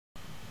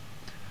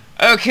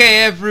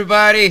Okay,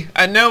 everybody,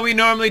 I know we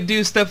normally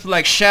do stuff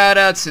like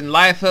shoutouts and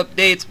life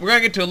updates. We're gonna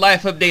get to a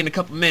life update in a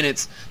couple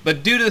minutes,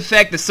 but due to the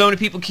fact that so many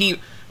people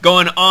keep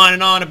going on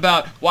and on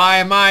about why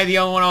am I the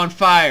only one on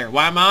fire?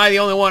 Why am I the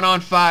only one on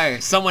fire?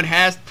 Someone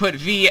has to put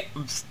V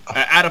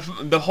out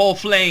of the whole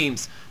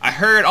flames. I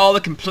heard all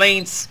the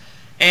complaints,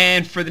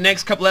 and for the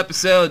next couple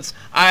episodes,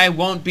 I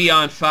won't be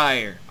on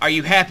fire. Are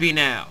you happy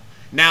now?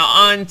 Now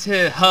on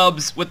to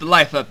Hubs with the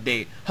life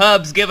update.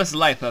 Hubs, give us a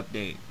life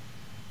update.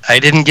 I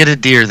didn't get a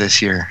deer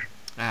this year.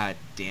 Ah,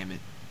 damn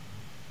it.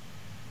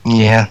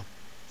 Yeah.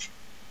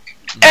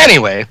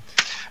 Anyway,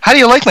 how do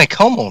you like my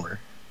comb over?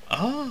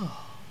 Oh.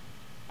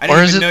 I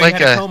didn't even know you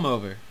had a comb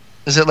over.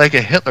 Is it like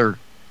a Hitler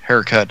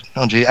haircut?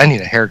 Oh, gee, I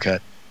need a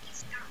haircut.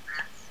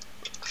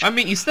 I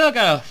mean, you still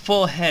got a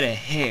full head of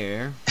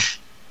hair.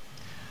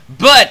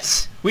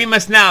 But we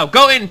must now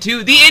go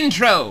into the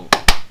intro.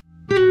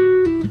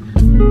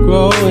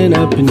 Growing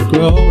up and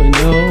growing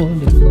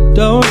old,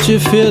 don't you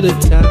feel the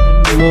time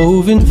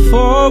moving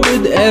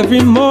forward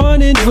every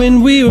morning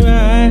when we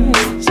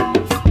rise?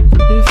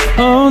 If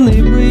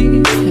only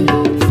we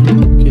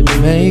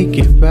could make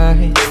it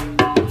right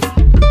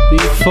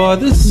before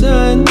the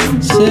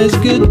sun says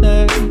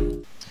goodnight.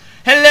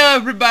 Hello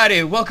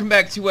everybody, welcome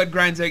back to What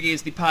Grinds Our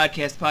Gears, the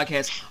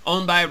podcast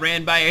owned by,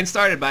 ran by, and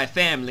started by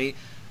family,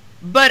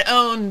 but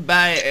owned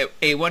by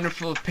a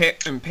wonderful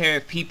pair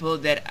of people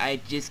that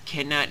I just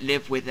cannot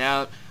live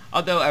without.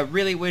 Although I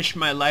really wish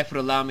my life would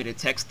allow me to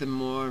text them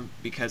more,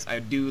 because I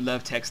do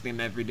love texting them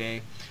every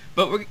day.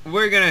 But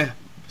we're gonna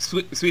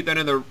sweep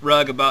under the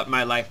rug about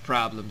my life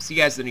problems. You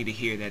guys don't need to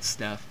hear that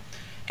stuff.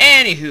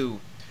 Anywho,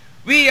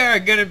 we are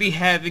gonna be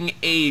having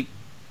a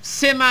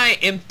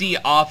semi-empty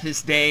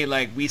office day.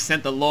 Like, we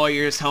sent the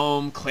lawyers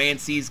home,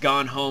 Clancy's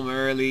gone home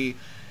early,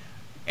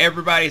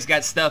 everybody's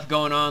got stuff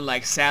going on,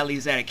 like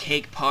Sally's at a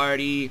cake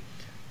party,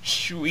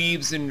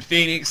 Shweebs and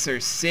Phoenix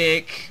are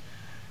sick,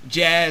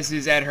 Jazz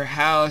is at her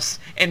house,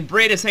 and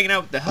Britt is hanging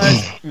out with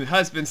the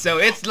husband. So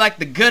it's like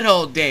the good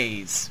old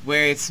days,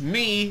 where it's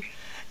me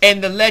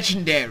and the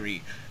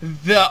legendary,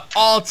 the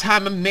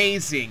all-time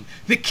amazing,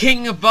 the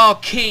king of all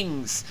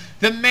kings,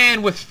 the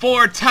man with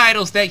 4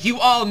 titles that you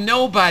all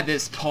know by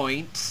this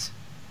point.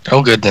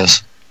 Oh,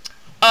 goodness.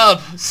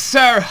 Of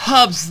Sir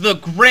Hubs the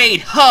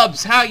Great.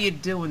 Hubs, how you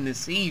doing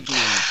this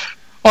evening?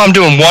 Well, I'm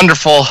doing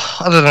wonderful.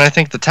 Other than I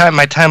think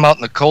my time out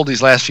in the cold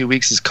these last few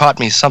weeks has caught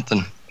me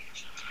something.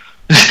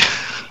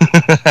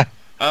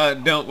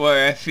 Don't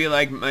worry, I feel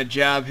like my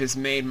job has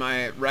made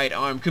my right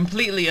arm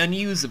completely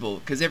unusable,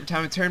 because every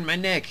time I turn my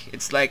neck,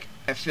 it's like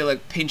I feel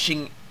like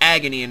pinching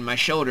agony in my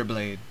shoulder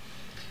blade.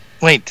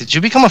 Wait, did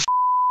you become a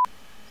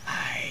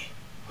I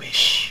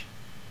wish.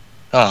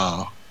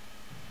 Oh.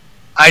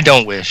 I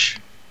don't wish.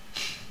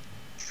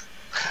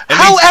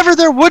 However,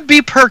 there would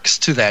be perks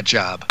to that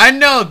job. I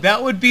know,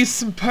 that would be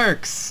some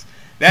perks.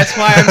 That's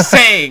why I'm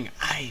saying,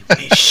 I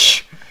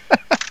wish.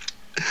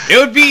 It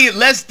would be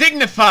less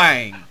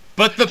dignifying,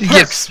 but the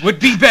perks would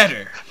be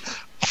better.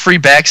 Free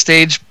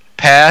backstage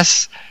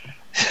pass.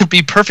 It'd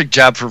be perfect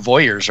job for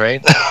voyeurs,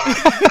 right?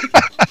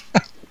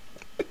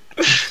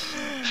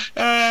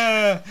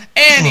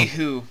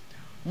 Anywho,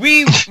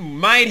 we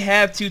might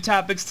have 2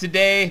 topics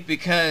today,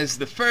 because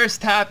the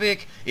first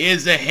topic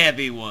is a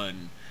heavy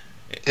one.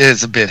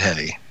 It's a bit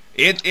heavy.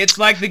 It's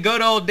like the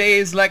good old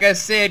days, like I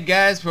said,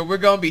 guys, where we're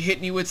going to be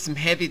hitting you with some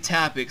heavy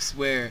topics,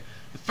 where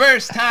the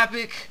first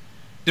topic,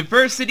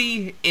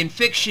 diversity in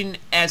fiction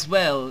as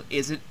well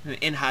is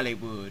in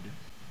Hollywood.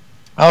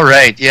 All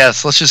right,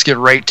 yes, let's just get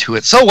right to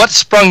it. So what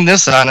sprung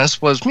this on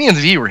us was me and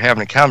V were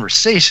having a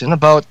conversation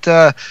about,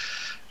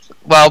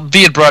 well,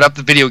 V had brought up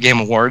the Video Game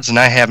Awards, and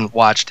I haven't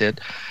watched it.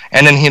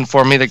 And then he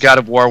informed me that God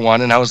of War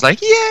won, and I was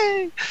like,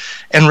 yay!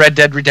 And Red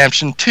Dead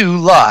Redemption 2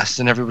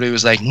 lost, and everybody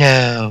was like,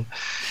 no.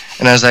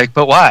 And I was like,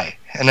 but why?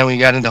 And then we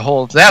got into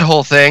that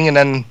whole thing, and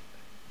then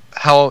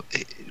how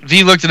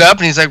V looked it up,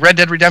 and he's like, Red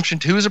Dead Redemption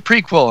 2 is a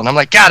prequel. And I'm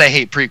like, God, I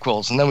hate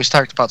prequels. And then we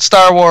talked about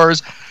Star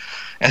Wars,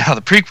 and how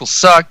the prequels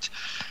sucked.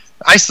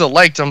 I still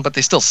liked them, but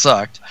they still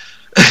sucked.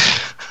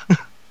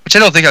 Which I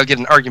don't think I'll get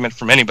an argument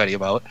from anybody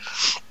about.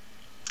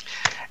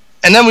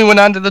 And then we went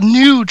on to the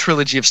new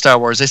trilogy of Star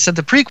Wars. I said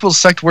the prequels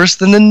sucked worse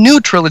than the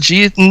new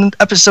trilogy, and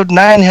Episode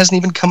 9 hasn't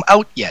even come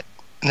out yet.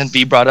 And then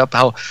V brought up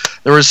how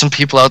there were some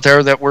people out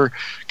there that were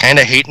kind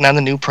of hating on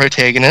the new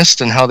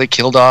protagonist and how they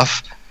killed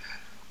off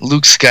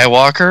Luke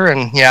Skywalker.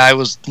 And yeah, I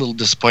was a little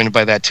disappointed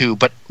by that too.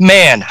 But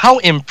man, how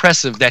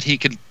impressive that he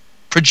could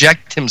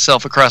project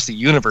himself across the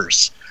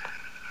universe.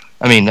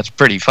 I mean, that's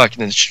pretty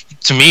fucking...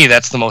 To me,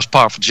 that's the most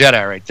powerful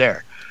Jedi right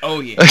there. Oh,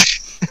 yeah.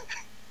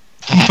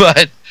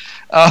 But...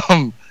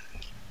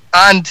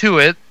 on to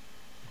it,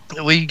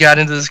 we got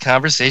into this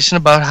conversation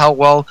about how,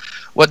 well,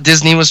 what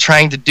Disney was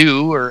trying to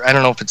do, or I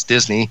don't know if it's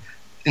Disney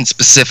in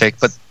specific,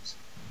 but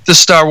the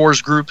Star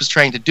Wars group is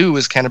trying to do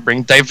is kind of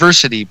bring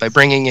diversity by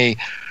bringing a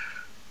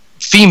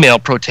female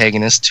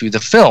protagonist to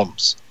the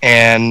films,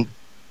 and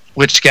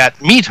which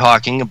got me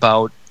talking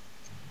about,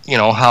 you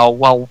know, how,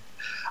 well,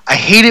 I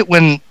hate it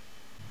when,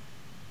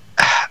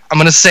 I'm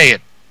going to say it,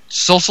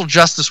 social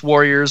justice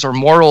warriors or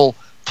moral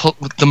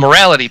the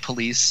morality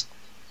police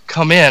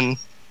come in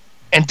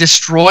and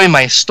destroy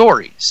my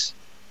stories,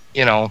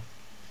 you know.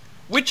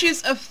 Which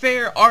is a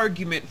fair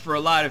argument for a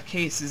lot of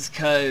cases,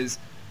 because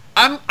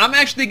I'm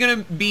actually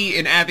going to be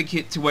an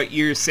advocate to what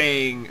you're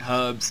saying,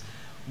 Hubs.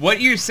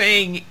 What you're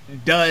saying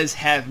does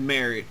have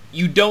merit.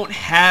 You don't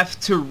have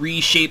to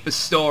reshape a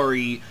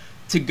story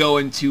to go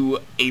into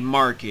a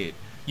market.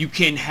 You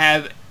can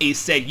have a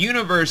set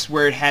universe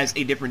where it has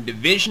a different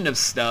division of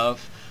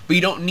stuff, but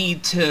you don't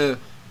need to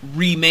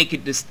remake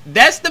it.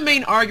 That's the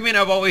main argument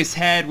I've always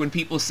had when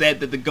people said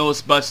that the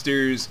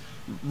Ghostbusters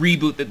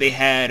reboot that they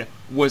had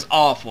was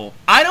awful.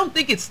 I don't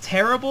think it's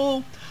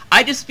terrible.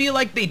 I just feel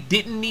like they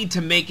didn't need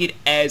to make it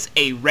as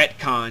a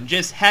retcon.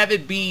 Just have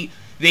it be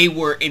they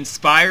were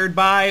inspired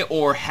by,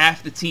 or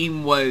half the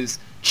team was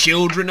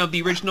children of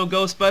the original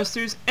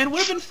Ghostbusters, and would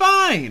have been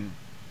fine.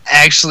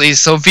 Actually,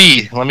 so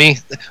V,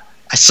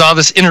 I saw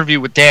this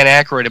interview with Dan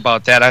Aykroyd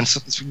about that. I'm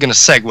going to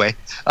segue.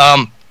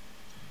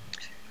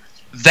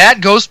 That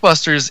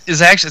Ghostbusters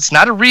is actually, it's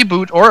not a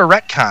reboot or a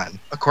retcon.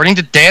 According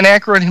to Dan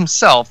Aykroyd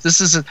himself,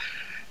 this is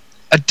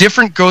a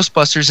different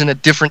Ghostbusters in a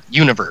different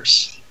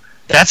universe.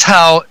 That's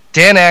how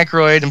Dan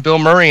Aykroyd and Bill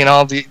Murray and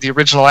all the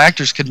original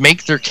actors could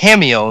make their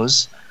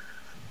cameos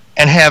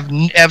and have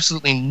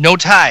absolutely no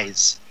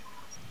ties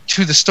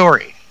to the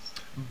story.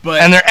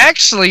 And they're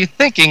actually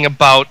thinking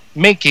about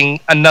making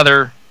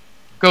another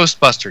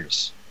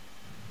Ghostbusters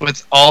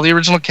with all the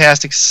original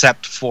cast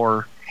except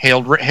for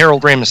Harold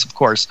Ramis, of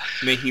course.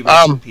 May he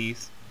rest in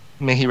peace.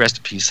 May he rest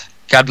in peace.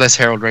 God bless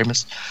Harold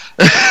Ramis.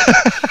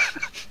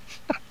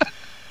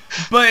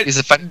 But he's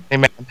a funny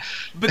man.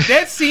 But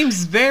that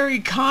seems very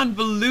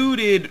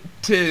convoluted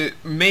to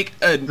make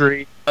a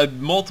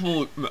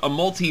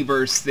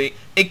multiverse thing.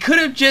 It could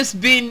have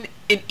just been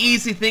an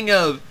easy thing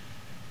of,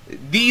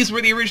 these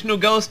were the original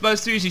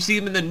Ghostbusters. You see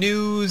them in the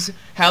news,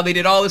 how they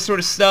did all this sort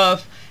of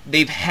stuff.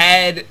 They've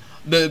had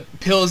the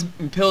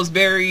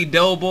Pillsbury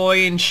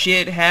Doughboy and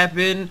shit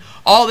happen.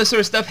 All this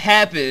sort of stuff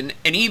happen.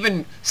 And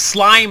even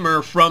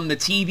Slimer from the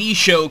TV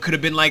show could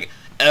have been like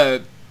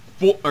a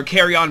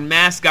Kreion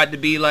mascot to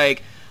be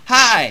like,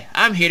 hi,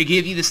 I'm here to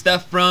give you the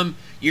stuff from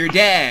your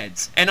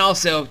dads. And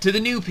also to the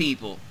new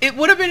people. It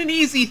would have been an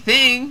easy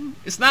thing.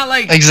 It's not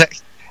like... Exactly.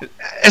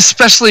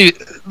 Especially,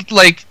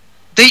 like,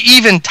 they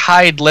even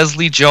tied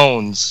Leslie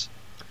Jones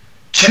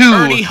to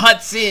Ernie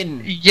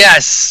Hudson.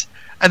 Yes.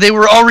 They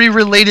were already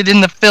related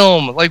in the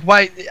film. Like,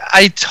 why?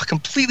 I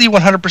completely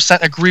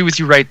 100% agree with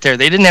you right there.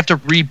 They didn't have to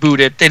reboot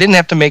it. They didn't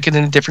have to make it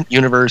in a different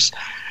universe.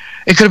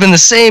 It could have been the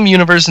same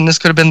universe, and this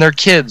could have been their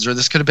kids, or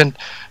this could have been...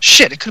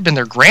 Shit, it could have been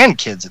their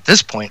grandkids at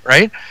this point,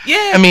 right?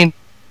 Yeah. I mean,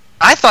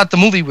 I thought the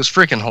movie was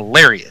freaking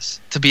hilarious,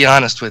 to be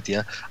honest with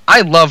you.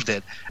 I loved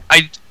it.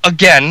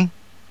 Again,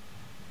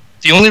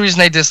 the only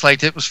reason I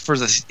disliked it was for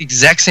the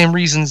exact same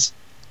reasons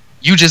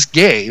you just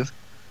gave,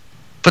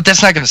 but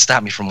that's not going to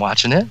stop me from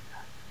watching it.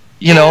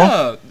 You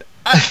know?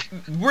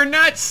 We're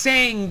not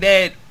saying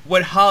that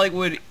what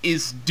Hollywood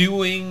is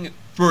doing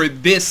for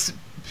this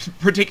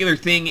particular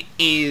thing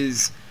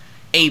is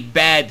a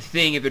bad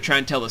thing if they're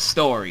trying to tell a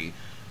story.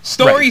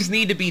 Stories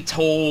need to be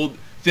told.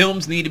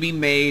 Films need to be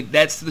made.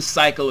 That's the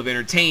cycle of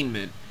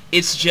entertainment.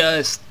 It's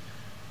just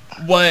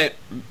what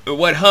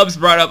Hubs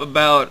brought up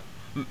about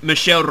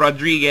Michelle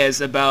Rodriguez,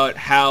 about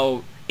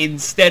how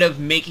instead of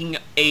making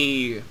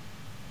a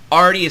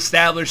already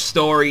established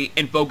story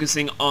and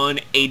focusing on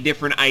a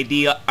different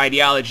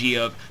ideology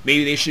of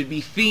maybe they should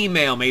be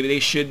female, maybe they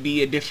should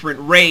be a different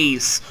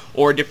race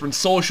or a different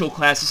social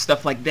class and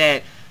stuff like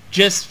that,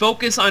 just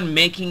focus on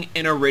making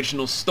an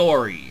original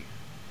story.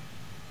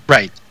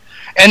 Right.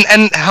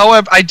 And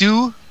however, I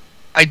do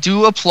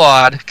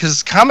applaud,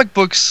 because comic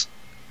books,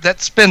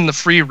 that's been the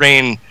free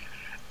reign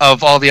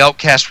of all the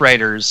outcast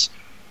writers,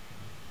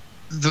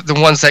 the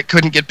ones that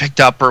couldn't get picked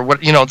up, or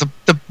what, you know,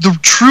 the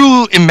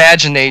true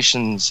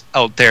imaginations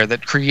out there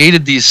that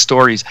created these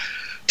stories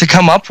to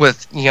come up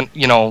with,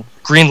 you know,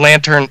 Green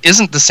Lantern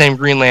isn't the same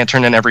Green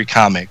Lantern in every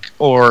comic,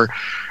 or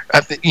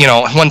you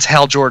know, one's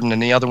Hal Jordan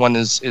and the other one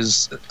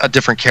is a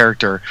different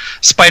character.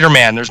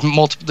 Spider-Man,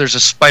 there's a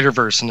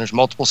Spider-Verse and there's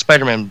multiple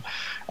Spider-Man.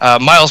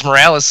 Miles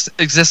Morales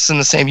exists in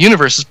the same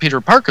universe as Peter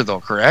Parker,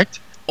 though, correct?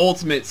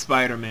 Ultimate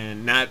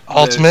Spider-Man, not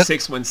Ultimate? The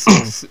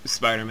 616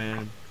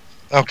 Spider-Man.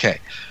 Okay.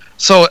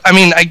 So, I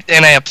mean,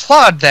 I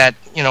applaud that,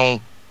 you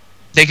know,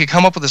 they could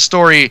come up with a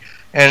story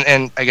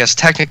and I guess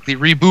technically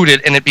reboot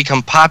it and it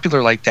become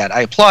popular like that.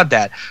 I applaud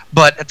that.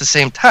 But at the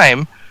same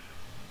time,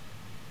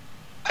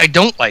 I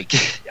don't like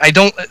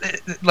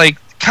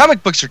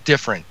comic books are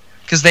different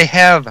because they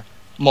have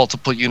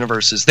multiple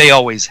universes. They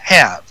always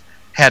have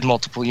had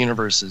multiple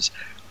universes,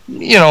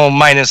 you know,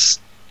 minus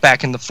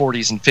back in the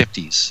 40s and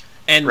 50s.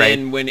 And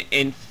then when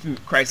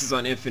Crisis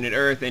on Infinite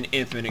Earth and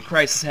Infinite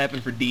Crisis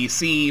happened for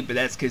DC, but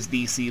that's because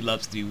DC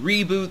loves to do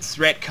reboots,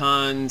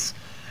 retcons,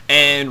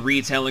 and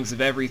retellings of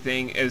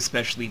everything,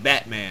 especially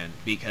Batman,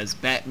 because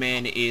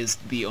Batman is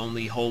the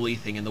only holy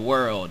thing in the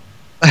world.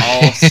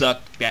 All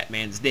suck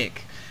Batman's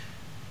dick.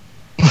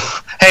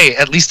 Hey,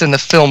 at least in the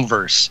film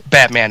verse,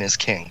 Batman is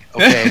king,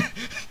 okay?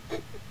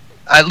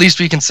 At least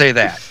we can say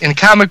that. In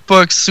comic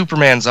books,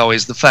 Superman's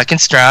always the fucking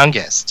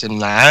strongest.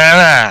 And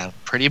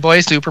pretty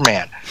boy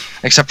Superman.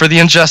 Except for the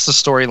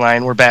Injustice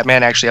storyline where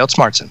Batman actually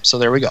outsmarts him. So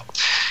there we go.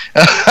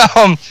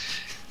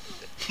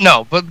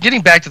 No, but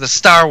getting back to the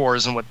Star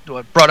Wars and what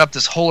brought up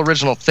this whole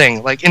original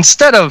thing, like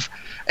instead of,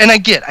 and I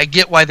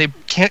get why they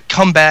can't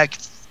come back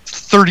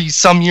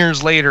 30-some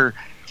years later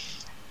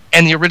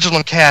and the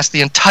original cast,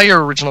 the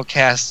entire original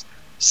cast,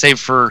 save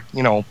for,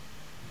 you know,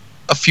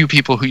 a few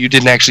people who you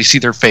didn't actually see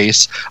their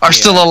face, are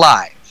still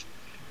alive,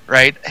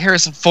 right?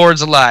 Harrison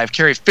Ford's alive,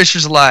 Carrie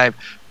Fisher's alive,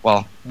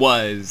 well...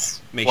 May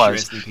she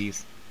rest in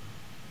peace.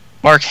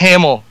 Mark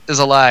Hamill is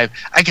alive.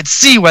 I could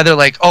see why they're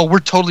like, oh, we're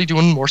totally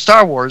doing more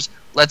Star Wars,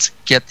 let's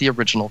get the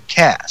original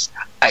cast.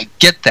 I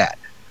get that.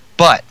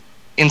 But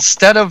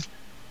instead of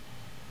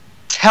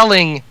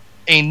telling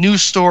a new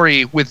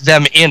story with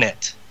them in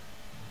it,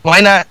 why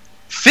not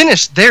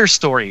finish their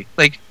story?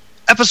 Like,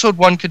 episode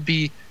 1 could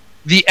be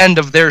the end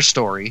of their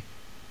story,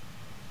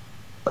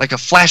 like a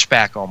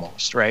flashback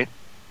almost, right?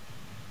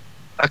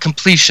 A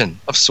completion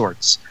of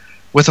sorts,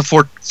 with a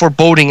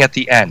foreboding at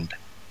the end.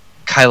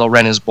 Kylo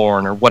Ren is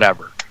born, or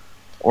whatever,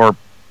 or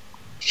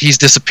he's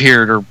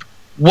disappeared, or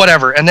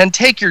whatever, and then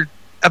take your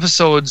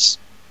episodes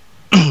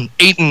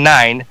 8 and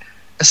 9,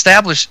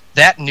 establish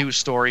that new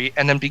story,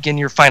 and then begin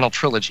your final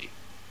trilogy.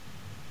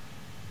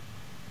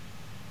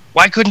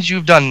 Why couldn't you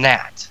have done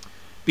that?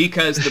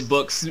 Because the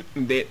books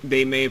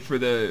they made for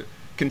the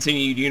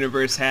continued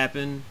universe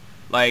happen,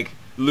 like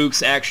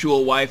Luke's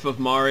actual wife of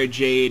Mara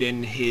Jade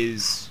and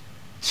his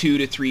 2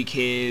 to 3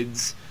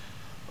 kids,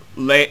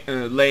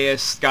 Leia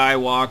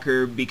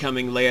Skywalker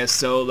becoming Leia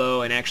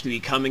Solo and actually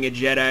becoming a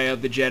Jedi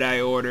of the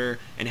Jedi Order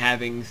and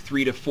having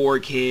 3 to 4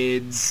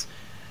 kids,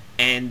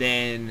 and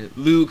then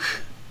Luke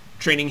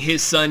training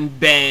his son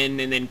Ben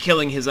and then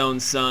killing his own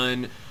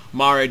son,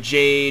 Mara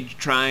Jade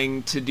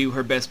trying to do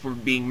her best for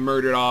being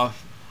murdered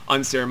off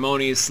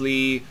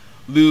unceremoniously,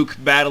 Luke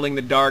battling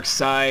the dark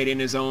side in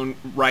his own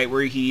right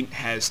where he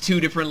has 2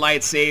 different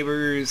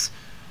lightsabers,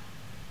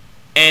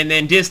 and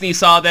then Disney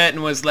saw that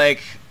and was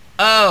like,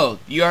 oh,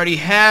 you already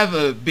have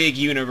a big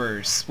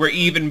universe where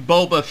even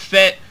Boba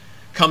Fett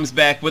comes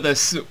back with a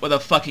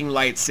fucking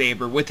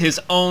lightsaber with his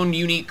own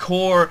unique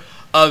core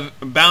of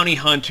bounty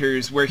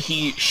hunters where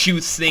he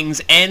shoots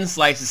things and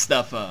slices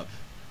stuff up.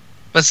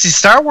 But see,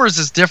 Star Wars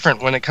is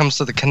different when it comes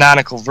to the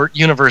canonical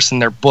universe in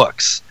their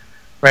books,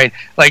 right?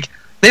 Like,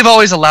 they've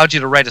always allowed you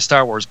to write a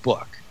Star Wars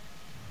book.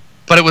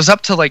 But it was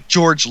up to, like,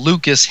 George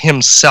Lucas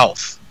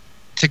himself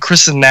to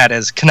christen that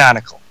as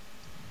canonical.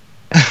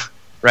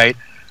 Right?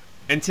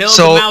 Until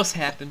the mouse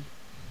happened.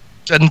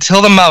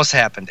 Until the mouse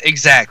happened.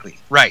 Exactly.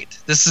 Right.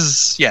 This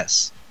is...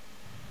 Yes.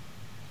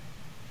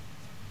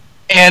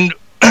 And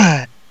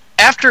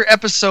after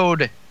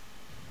episode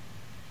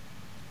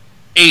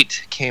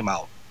 8 came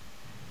out,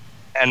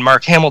 and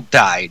Mark Hamill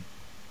died,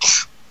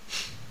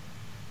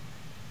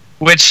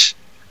 which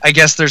I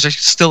guess there's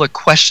still a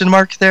question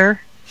mark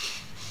there,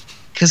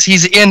 because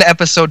he's in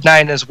episode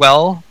 9 as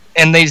well,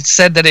 and they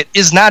said that it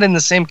is not in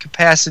the same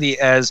capacity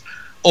as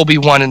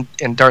Obi-Wan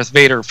and Darth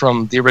Vader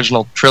from the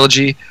original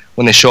trilogy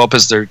when they show up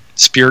as their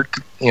spirit,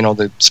 you know,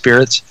 the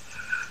spirits.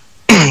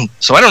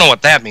 So I don't know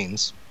what that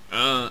means.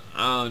 I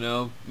don't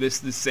know. This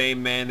is the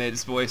same man that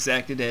is voice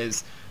acted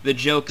as the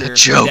Joker. The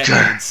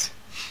Joker.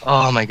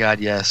 Oh my God,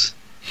 yes.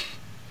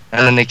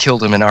 And then they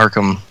killed him in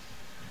Arkham,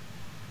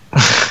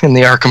 in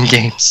the Arkham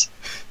games.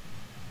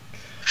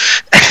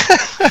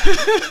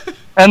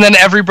 And then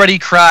everybody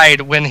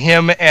cried when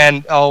him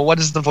and, what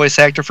is the voice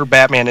actor for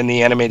Batman in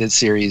the animated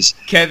series?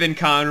 Kevin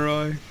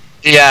Conroy.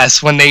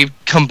 Yes, when they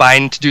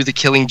combined to do the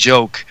Killing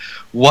Joke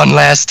one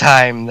last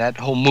time, that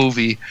whole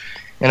movie.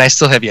 And I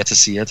still have yet to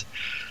see it.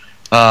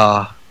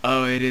 Oh,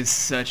 it is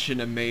such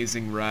an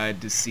amazing ride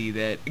to see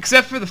that.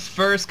 Except for the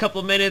first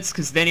couple minutes,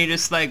 because then you're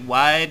just like,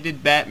 why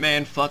did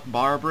Batman fuck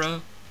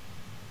Barbara?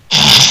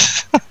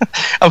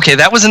 Okay,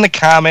 that was in the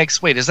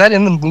comics. Wait, is that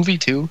in the movie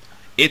too?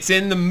 It's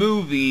in the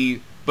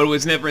movie, but it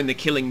was never in the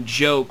Killing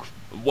Joke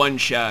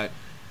one-shot.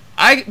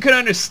 I could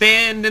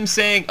understand them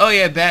saying, oh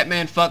yeah,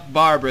 Batman fucked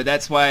Barbara,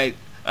 that's why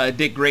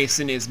Dick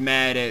Grayson is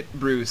mad at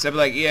Bruce. I'd be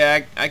like,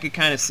 yeah, I could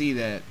kind of see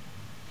that.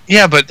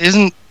 Yeah, but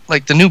isn't,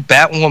 like, the new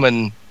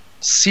Batwoman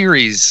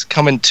series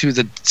coming to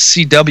the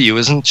CW,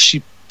 isn't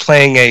she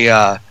playing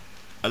a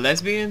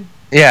lesbian?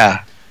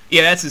 Yeah.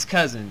 Yeah, that's his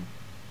cousin.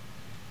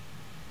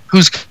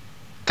 Whose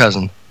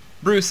cousin?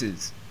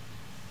 Bruce's.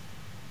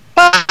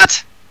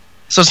 What?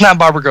 So it's not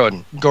Barbara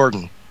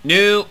Gordon.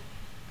 No.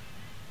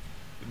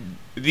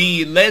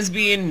 The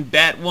lesbian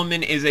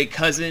Batwoman is a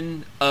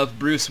cousin of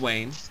Bruce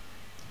Wayne.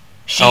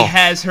 She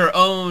has her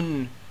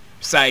own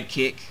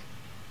sidekick.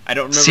 I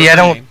don't remember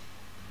her name.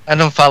 I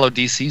don't follow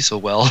DC so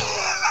well.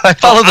 I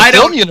follow the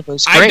film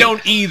universe. Great. I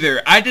don't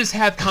either. I just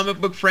have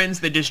comic book friends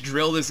that just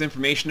drill this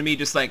information to me,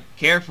 just like,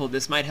 careful,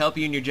 this might help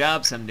you in your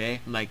job someday.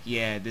 I'm like,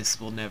 yeah,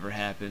 this will never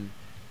happen.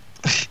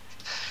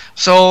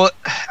 So,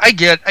 I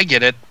get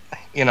it.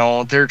 You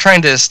know, they're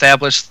trying to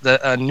establish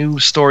a new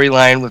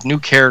storyline with new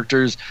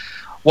characters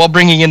while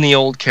bringing in the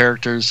old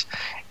characters.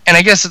 And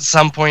I guess at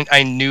some point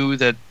I knew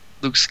that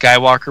Luke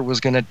Skywalker was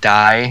going to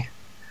die.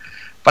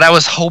 But I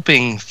was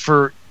hoping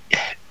for...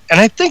 And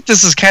I think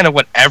this is kind of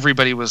what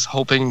everybody was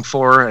hoping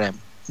for, and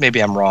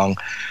maybe I'm wrong,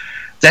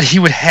 that he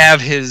would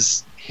have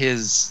his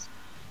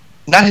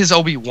not his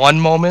Obi-Wan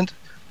moment,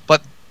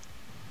 but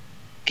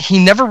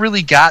he never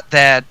really got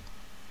that...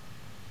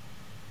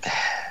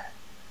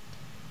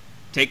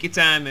 Take your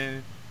time,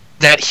 man.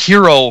 That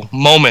hero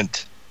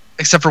moment,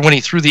 except for when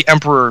he threw the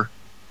Emperor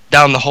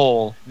down the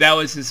hole. That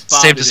was his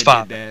father saved his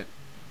father. did that.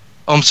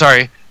 Oh, I'm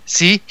sorry.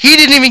 See? He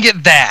didn't even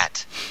get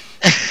that.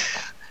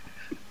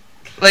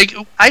 Like,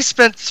 I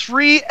spent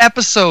 3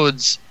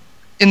 episodes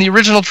in the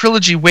original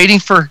trilogy waiting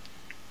for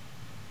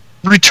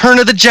Return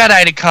of the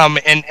Jedi to come,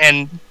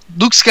 and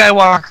Luke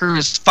Skywalker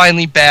is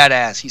finally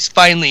badass. He's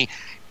finally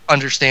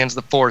understands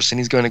the Force, and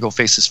he's going to go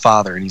face his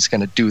father, and he's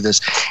going to do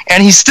this.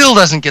 And he still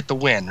doesn't get the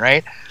win,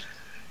 right?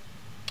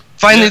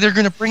 Finally, they're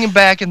going to bring him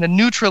back in the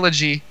new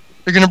trilogy.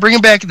 He's going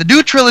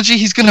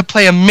to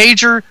play a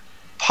major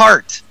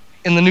part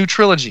in the new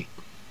trilogy.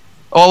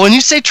 Oh, when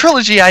you say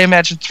trilogy, I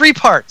imagine 3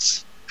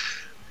 parts.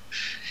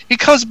 He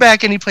comes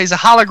back and he plays a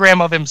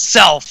hologram of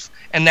himself,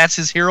 and that's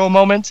his hero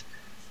moment?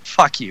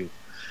 Fuck you.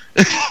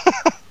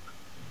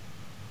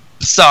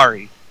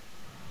 Sorry.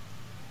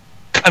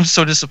 I'm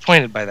so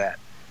disappointed by that.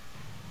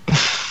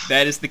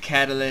 That is the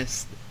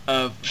catalyst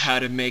of how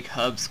to make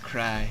hubs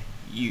cry.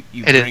 You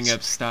bring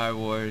up Star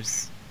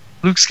Wars.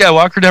 Luke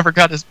Skywalker never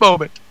got his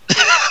moment.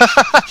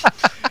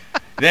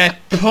 That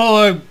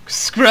poor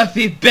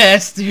scruffy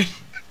bastard.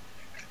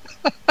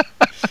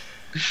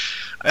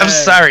 I'm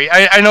sorry.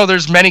 I know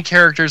there's many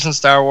characters in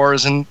Star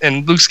Wars, and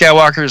Luke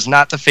Skywalker is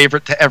not the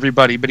favorite to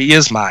everybody, but he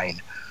is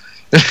mine.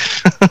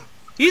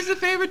 He's a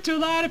favorite to a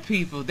lot of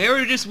people. They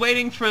were just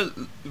waiting for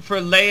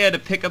Leia to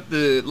pick up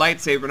the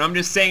lightsaber, and I'm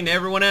just saying to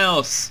everyone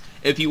else,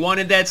 if you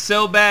wanted that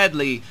so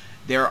badly,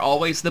 there are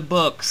always the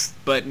books,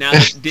 but now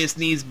that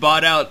Disney's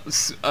bought out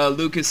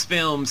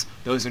Lucasfilms,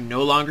 those are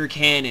no longer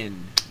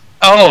canon.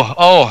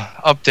 Oh,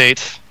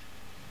 update.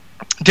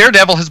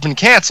 Daredevil has been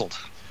canceled.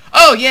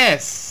 Oh,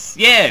 yes.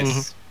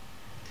 Mm-hmm.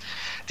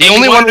 The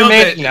only one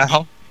remaining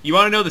now. You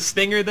want to know the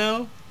stinger,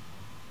 though?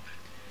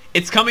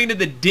 It's coming to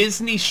the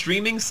Disney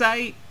streaming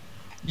site.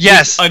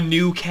 Yes. With a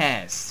new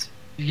cast.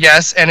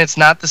 Yes, and it's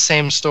not the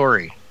same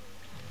story.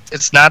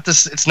 It's not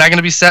going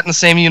to be set in the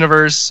same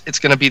universe. It's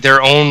going to be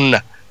their own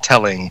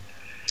telling.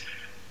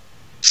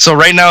 So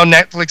right now,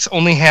 Netflix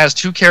only has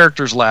 2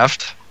 characters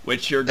left.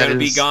 Which are going to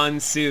be gone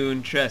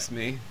soon, trust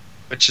me.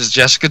 Which is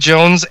Jessica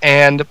Jones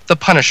and The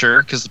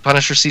Punisher, because The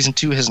Punisher Season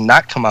 2 has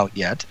not come out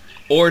yet.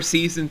 Or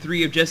Season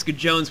 3 of Jessica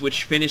Jones,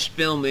 which finished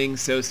filming,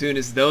 so as soon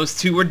as those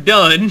 2 are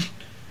done,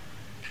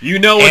 you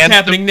know what's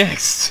happening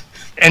next.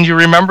 And you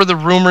remember the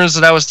rumors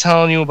that I was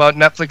telling you about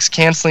Netflix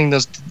canceling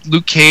those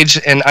Luke Cage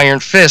and Iron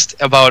Fist,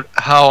 about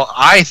how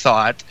I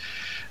thought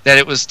that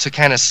it was to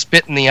kind of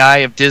spit in the eye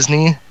of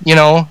Disney, you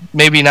know?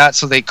 Maybe not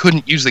so they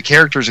couldn't use the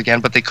characters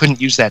again, but they couldn't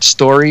use that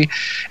story.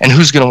 And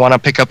who's going to want to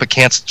pick up a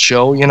canceled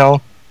show, you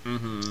know?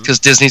 Because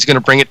Disney's going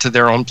to bring it to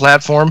their own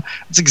platform.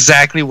 That's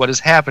exactly what is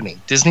happening.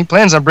 Disney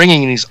plans on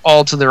bringing these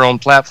all to their own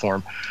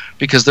platform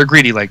because they're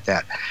greedy like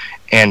that.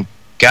 And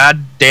god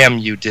damn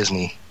you,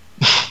 Disney.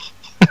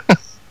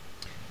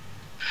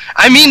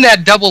 I mean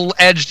that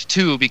double-edged,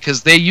 too,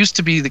 because they used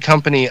to be the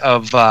company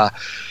of...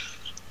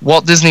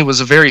 Walt Disney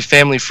was a very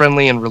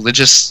family-friendly and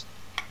religious...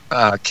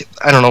 I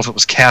don't know if it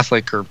was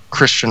Catholic or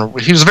Christian.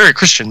 He was a very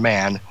Christian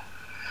man.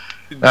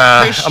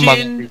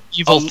 Among the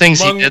evil things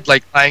he did,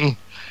 like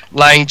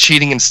lying,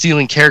 cheating, and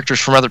stealing characters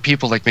from other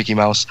people like Mickey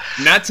Mouse.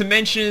 Not to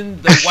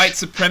mention the white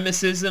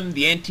supremacism,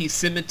 the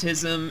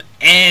anti-Semitism,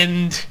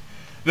 and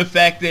the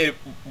fact that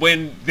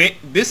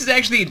this is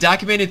actually a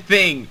documented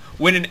thing.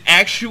 When an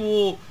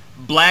actual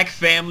black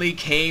family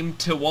came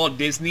to Walt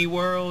Disney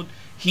World,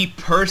 he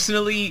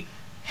personally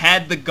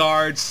had the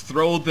guards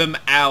throw them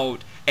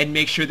out and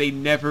make sure they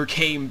never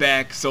came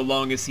back so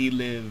long as he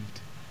lived.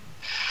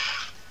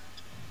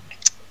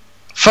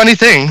 Funny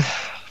thing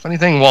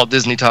Walt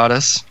Disney taught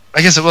us.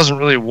 I guess it wasn't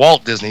really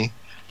Walt Disney.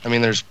 I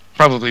mean, there's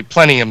probably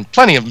plenty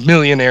of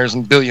millionaires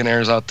and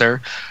billionaires out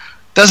there.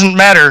 Doesn't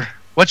matter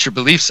what your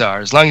beliefs are,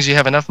 as long as you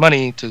have enough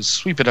money to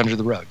sweep it under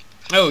the rug.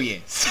 Oh,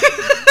 yes.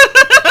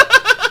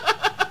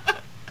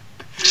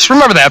 Just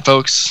remember that,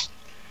 folks.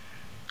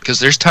 Because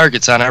there's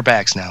targets on our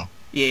backs now.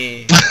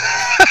 Yeah.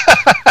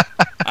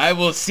 I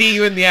will see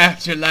you in the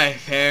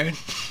afterlife, Aaron.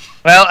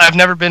 Well, I've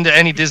never been to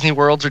any Disney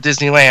Worlds or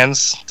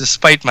Disneylands,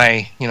 despite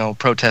my,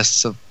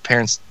 protests of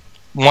parents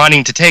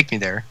wanting to take me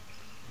there.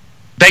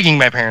 Begging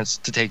my parents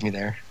to take me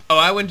there. Oh,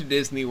 I went to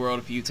Disney World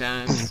a few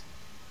times.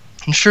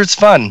 I'm sure it's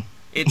fun.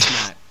 It's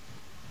not.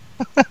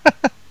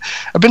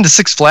 I've been to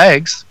Six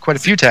Flags quite a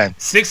few times.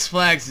 Six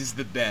Flags is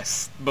the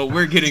best, but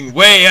we're getting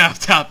way off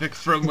topic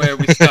from where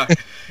we started.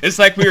 It's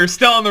like we were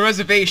still on the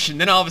reservation,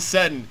 then all of a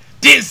sudden,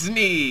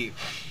 Disney!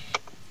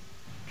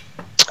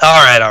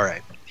 All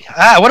right.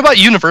 What about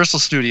Universal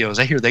Studios?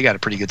 I hear they got a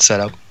pretty good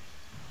setup.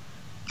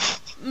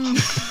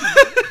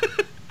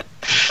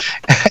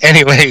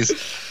 Anyways,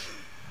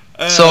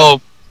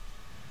 so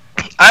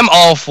I'm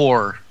all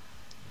for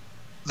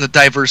the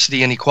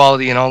diversity and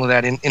equality and all of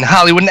that in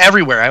Hollywood and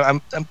everywhere.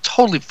 I'm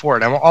totally for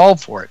it. I'm all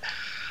for it.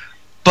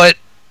 But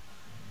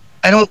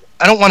I don't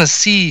want to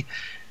see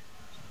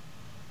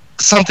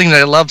something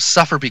that I love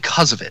suffer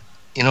because of it.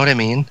 You know what I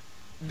mean?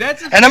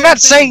 And I'm not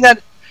saying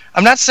that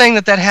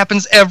that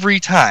happens every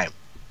time.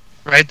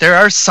 Right? There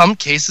are some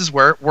cases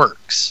where it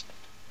works.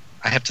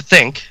 I have to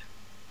think.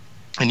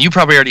 And you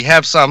probably already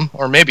have some,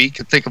 or maybe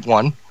could think of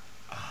one.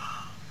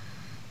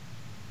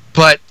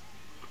 But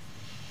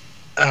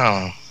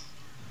now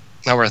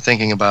we're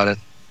thinking about it.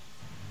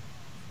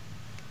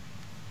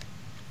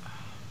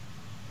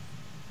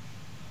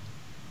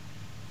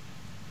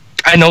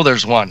 I know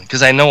there's one,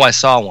 because I know I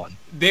saw one.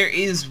 There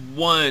is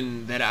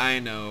one that I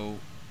know.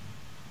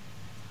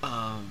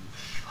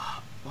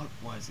 What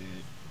was it?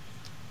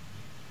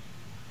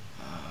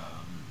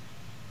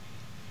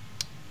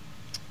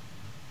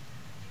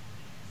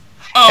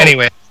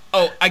 Anyway.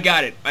 Oh, I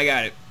got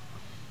it.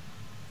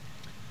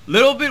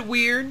 Little bit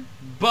weird,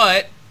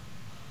 but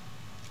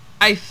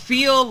I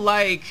feel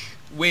like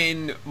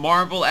when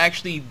Marvel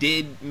actually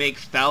did make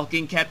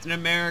Falcon Captain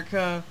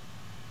America,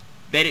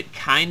 that it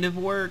kind of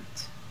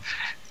worked.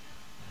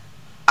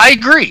 I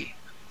agree,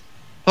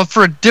 but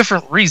for a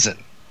different reason.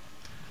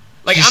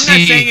 Like, I'm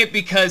not saying it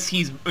because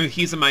he's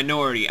a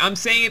minority. I'm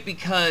saying it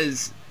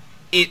because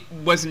it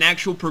was an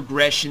actual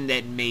progression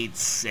that made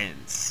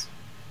sense.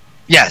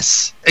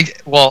 Yes.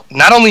 Well,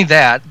 not only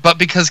that, but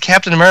because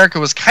Captain America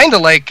was kind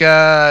of like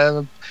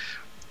the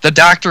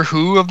Doctor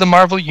Who of the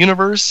Marvel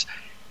Universe.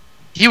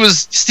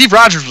 Steve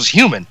Rogers was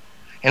human.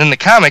 And in the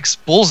comics,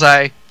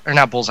 back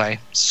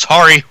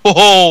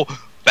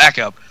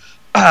up.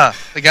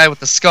 The guy with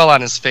the skull on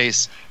his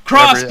face.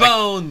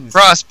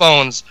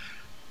 Crossbones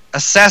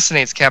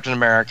assassinates Captain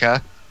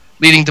America,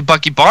 leading to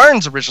Bucky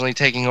Barnes originally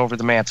taking over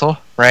the mantle,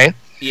 right?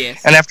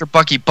 Yes. And after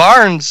Bucky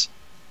Barnes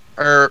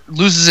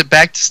loses it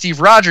back to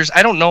Steve Rogers,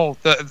 I don't know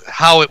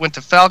how it went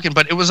to Falcon,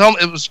 but it was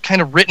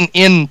kind of written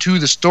into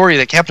the story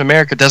that Captain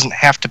America doesn't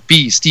have to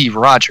be Steve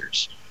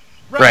Rogers,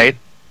 right?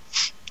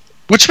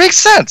 Which makes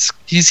sense.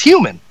 He's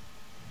human.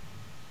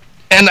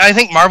 And I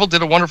think Marvel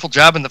did a wonderful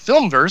job in the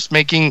filmverse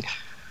making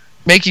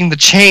the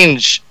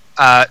change,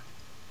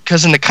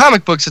 because in the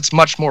comic books it's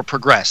much more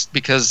progressed,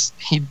 because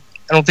I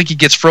don't think he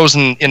gets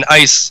frozen in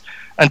ice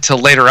until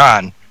later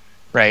on,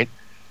 right?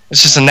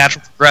 It's just a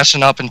natural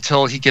progression up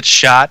until he gets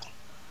shot,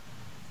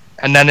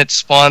 and then it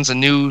spawns a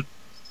new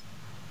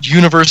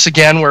universe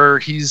again where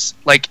he's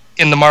like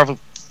in the Marvel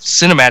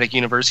Cinematic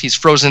Universe. He's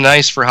frozen in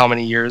ice for how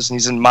many years, and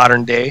he's in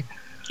modern day.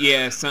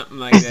 Yeah, something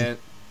like that.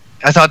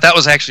 I thought that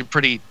was actually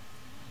pretty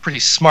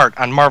smart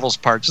on Marvel's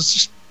part.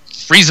 Just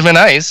freeze him in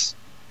ice,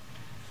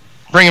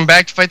 bring him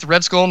back to fight the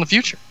Red Skull in the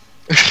future.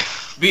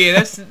 But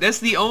yeah, that's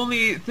the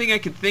only thing I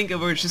could think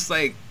of where it's just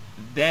like,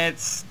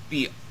 that's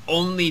the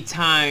only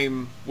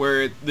time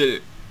where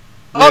the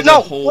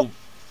whole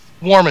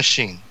War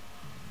Machine.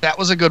 That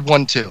was a good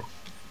one too.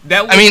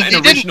 That was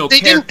an original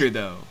character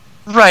though.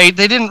 Right,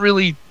 they didn't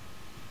really.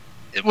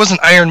 It wasn't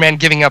Iron Man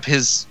giving up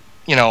his,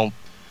 They mantle.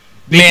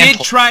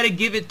 did try to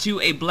give it to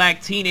a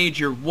black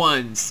teenager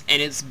once,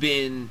 and it's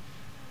been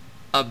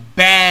a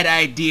bad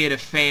idea to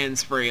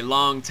fans for a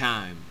long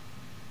time.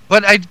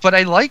 But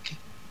I like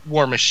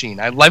War Machine.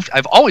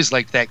 I've always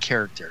liked that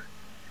character,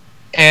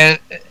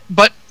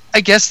 but I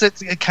guess that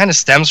it kind of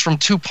stems from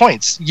 2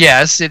 points.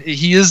 Yes,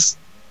 he's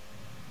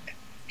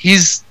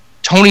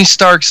Tony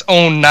Stark's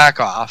own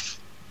knockoff.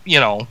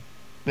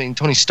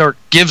 Tony Stark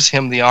gives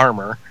him the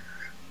armor,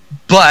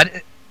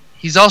 but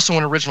he's also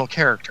an original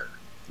character.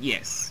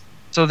 Yes.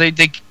 So they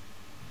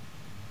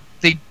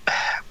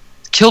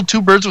killed 2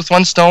 birds with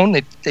 1 stone.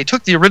 They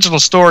took the original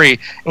story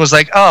and was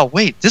like, oh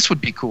wait, this would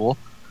be cool.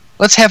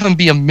 Let's have him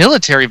be a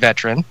military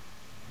veteran,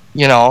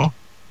 an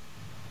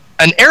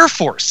Air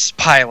Force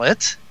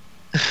pilot.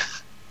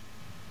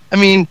 I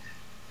mean,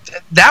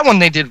 that one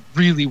they did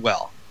really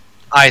well,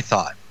 I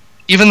thought.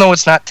 Even though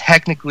it's not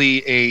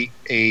technically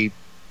a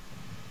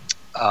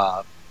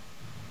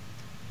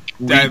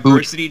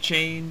diversity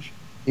change.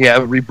 Yeah,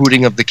 a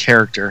rebooting of the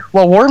character.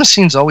 Well, War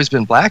Machine's always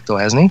been black, though,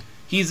 hasn't he?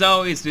 He's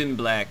always been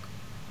black.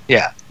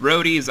 Yeah.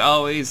 Rhodey's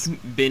always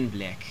been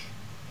black.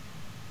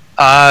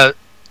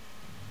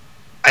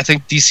 I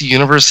think DC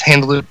Universe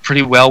handled it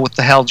pretty well with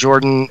the Hal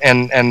Jordan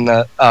and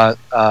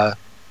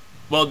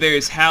well,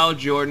 there's Hal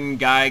Jordan,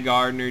 Guy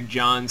Gardner,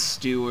 Jon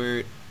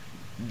Stewart,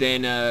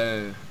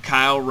 then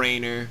Kyle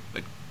Rayner,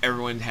 but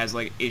everyone has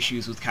like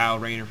issues with Kyle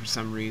Rayner for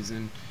some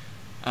reason.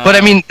 But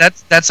I mean,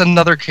 that's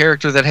another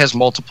character that has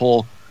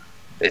multiple.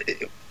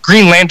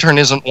 Green Lantern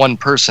isn't one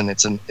person;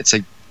 it's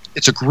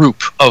a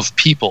group of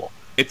people.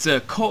 It's a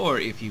corps,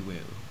 if you will.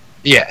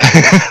 Yeah.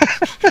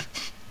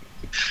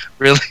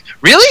 Really?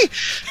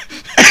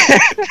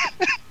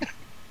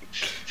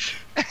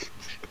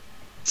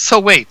 So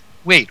wait.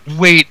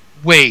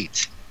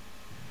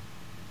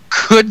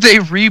 Could they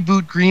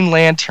reboot Green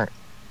Lantern?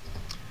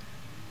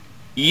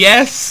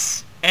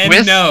 Yes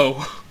and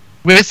no.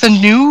 With a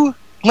new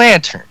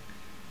Lantern.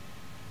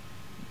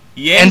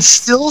 Yes. And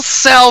still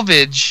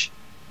salvage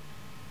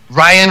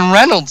Ryan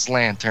Reynolds'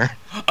 lantern.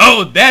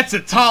 Oh, that's a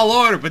tall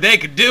order, but they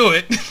could do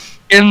it.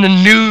 In the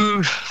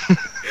new...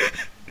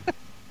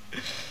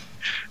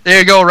 There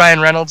you go,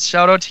 Ryan Reynolds.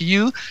 Shout out to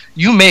you.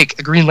 You make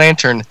a Green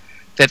Lantern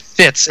that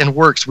fits and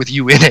works with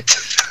you in it.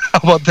 How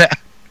about that?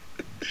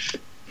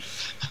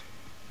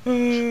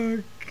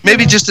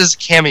 Maybe just as a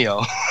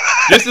cameo.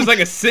 Just as like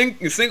a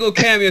single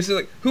cameo. So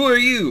like, who are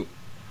you?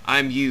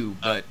 I'm you,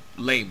 but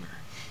lamer.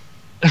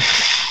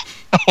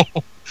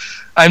 Oh,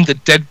 I'm the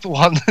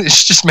Deadpool.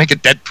 Let's just make a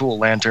Deadpool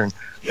lantern.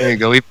 There you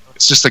go.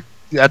 It's just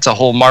that's a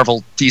whole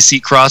Marvel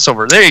DC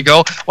crossover. There you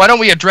go. Why don't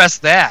we address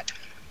that?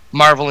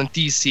 Marvel and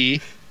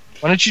DC.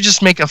 Why don't you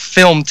just make a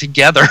film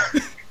together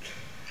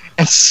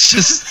and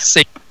just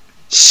say,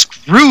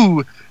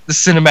 screw the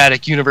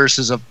cinematic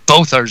universes of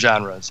both our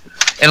genres.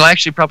 It'll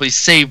actually probably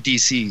save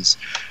DC's.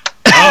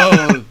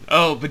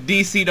 But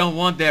DC don't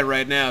want that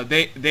right now.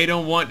 They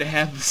don't want to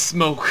have the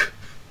smoke.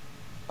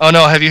 Oh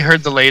no, have you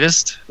heard the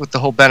latest with the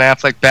whole Ben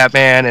Affleck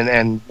Batman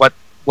and what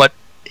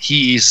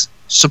he's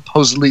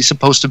supposedly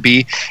supposed to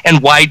be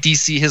and why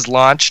DC has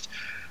launched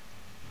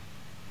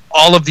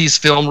all of these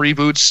film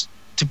reboots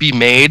to be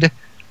made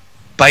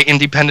by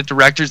independent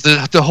directors?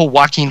 The whole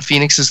Joaquin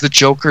Phoenix is the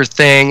Joker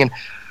thing. And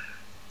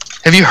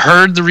have you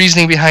heard the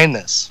reasoning behind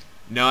this?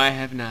 No, I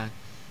have not.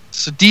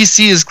 So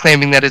DC is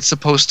claiming that it's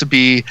supposed to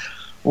be,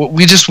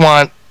 we just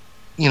want,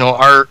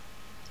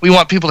 we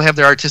want people to have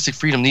their artistic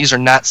freedom. These are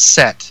not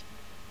set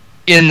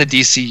in the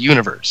DC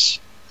universe.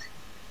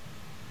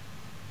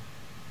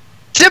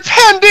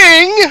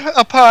 Depending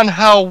upon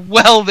how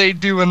well they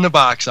do in the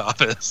box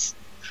office.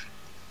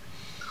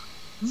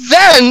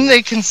 Then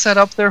they can set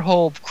up their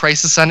whole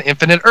Crisis on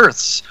Infinite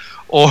Earths,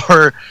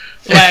 or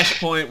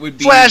Flashpoint would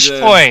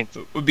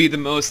be the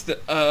most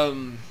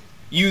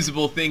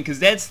usable thing, because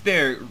that's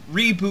their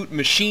reboot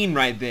machine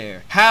right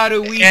there. How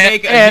do we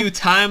make a new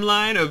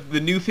timeline of the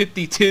New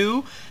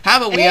 52? How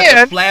about we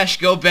have the Flash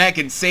go back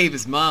and save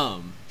his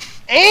mom?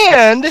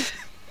 And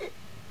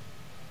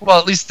well,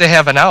 at least they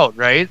have an out,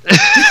 right? They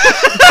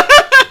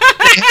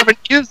haven't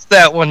used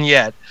that one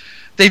yet.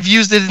 They've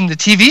used it in the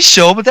TV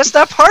show, but that's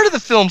not part of the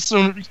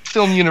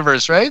film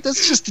universe, right?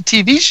 That's just a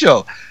TV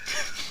show.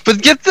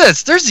 But get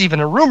this, there's even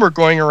a rumor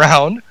going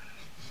around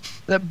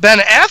that Ben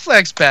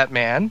Affleck's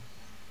Batman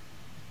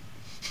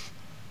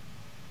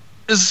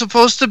is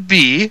supposed to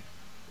be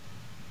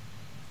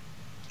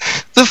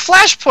the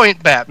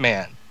Flashpoint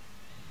Batman.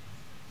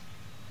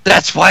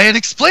 That's why it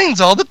explains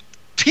all the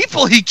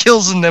people he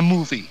kills in the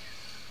movie.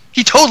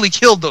 He totally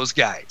killed those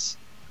guys.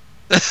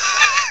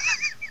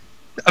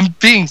 I'm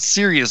being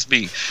serious,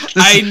 B.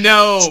 I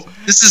know.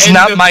 This is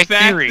not my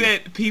theory. The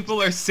fact that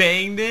people are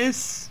saying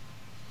this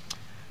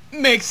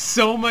makes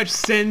so much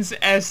sense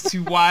as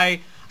to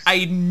why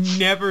I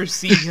never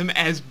see him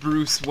as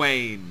Bruce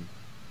Wayne.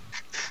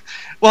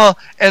 Well,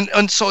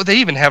 and so they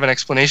even have an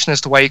explanation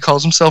as to why he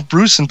calls himself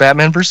Bruce in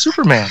Batman vs.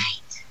 Superman.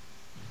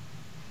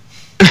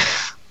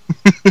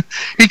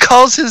 He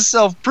calls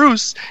himself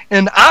Bruce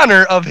in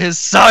honor of his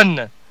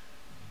son.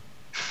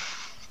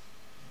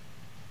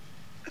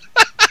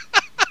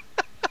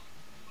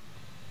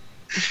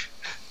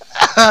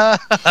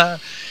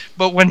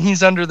 But when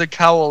he's under the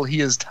cowl,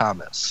 he is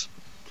Thomas.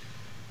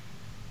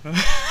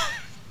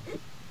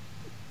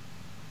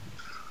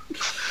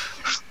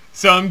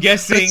 So I'm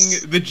guessing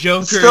the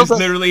Joker is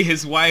literally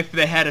his wife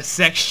that had a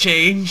sex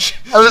change.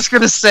 I was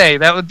going to say,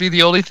 that would be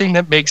the only thing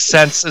that makes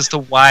sense as to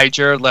why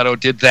Jared Leto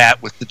did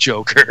that with the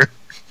Joker.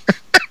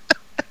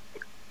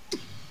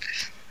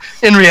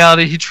 In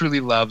reality, he truly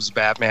loves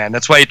Batman.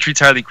 That's why he treats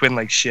Harley Quinn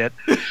like shit.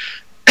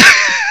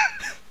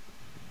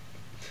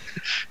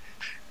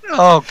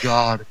 Oh,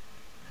 God.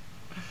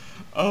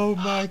 Oh,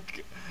 my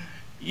God.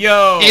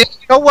 Yo. You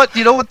know what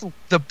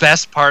the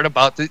best part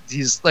about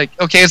these, like,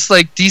 okay, it's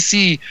like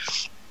DC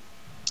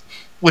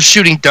was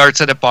shooting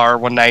darts at a bar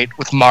one night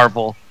with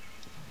Marvel,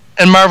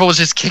 and Marvel was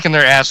just kicking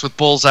their ass with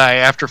bullseye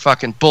after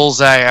fucking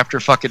bullseye,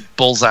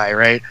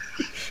 right?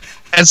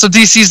 And so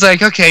DC's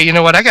like, okay, you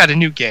know what? I got a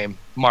new game,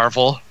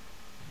 Marvel.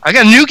 I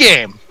got a new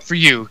game for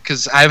you,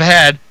 because I've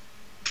had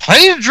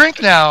plenty to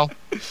drink now.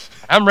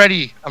 I'm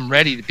ready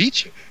to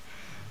beat you.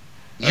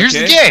 Here's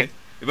the game.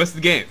 What's the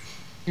game?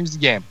 Here's the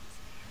game.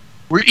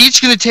 We're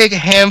each going to take a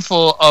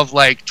handful of,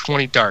 like,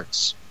 20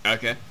 darts.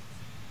 Okay.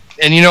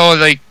 And you know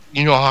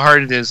how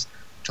hard it is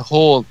to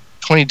hold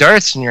 20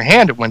 darts in your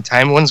hand at one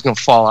time. One's going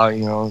to fall out,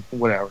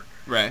 whatever.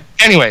 Right.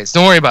 Anyways,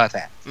 don't worry about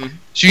that. Mm-hmm.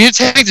 So you're going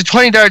to take the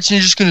 20 darts and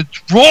you're just going to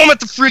throw them at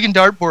the friggin'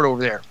 dartboard over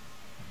there.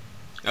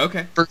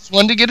 Okay. First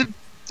one to get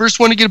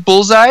a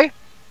bullseye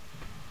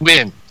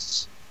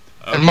wins.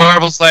 Okay. And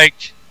Marvel's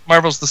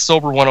the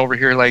sober one over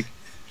here, like,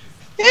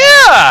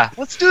 yeah,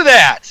 let's do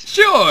that.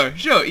 Sure,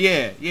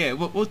 yeah.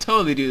 We'll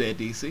totally do that,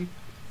 DC.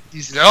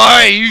 He said, all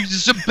right, you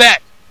just a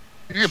bet.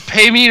 You're gonna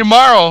pay me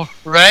tomorrow,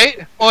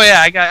 right? Oh yeah,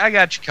 I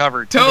got you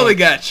covered. Totally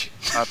got you.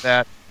 About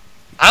that.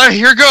 All right,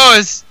 here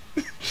goes.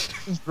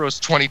 Throws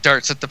 20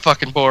 darts at the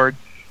fucking board.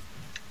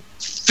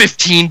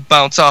 15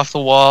 bounce off the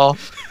wall.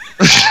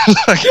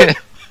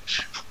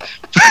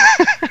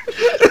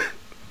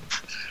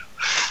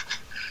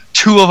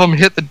 two of them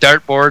hit the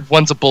dartboard.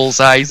 One's a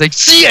bullseye. He's like,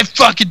 "See, I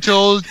fucking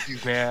told you,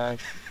 man."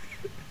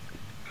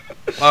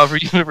 Marvel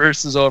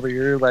Universe is over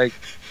here, like.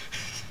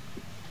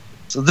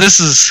 So this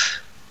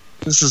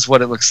is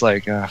what it looks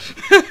like.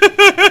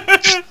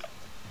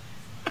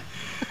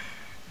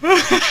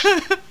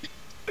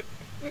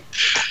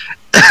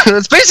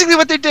 That's basically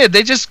what they did.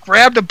 They just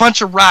grabbed a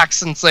bunch of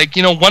rocks and it's like,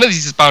 you know, one of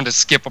these is bound to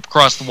skip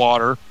across the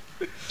water.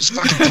 Just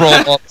fucking throw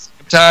them all at the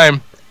same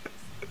time.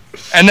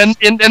 And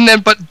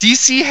then, but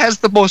DC has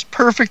the most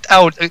perfect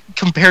out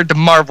compared to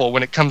Marvel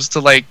when it comes to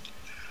like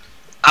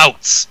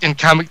outs in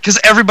comic, because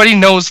everybody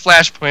knows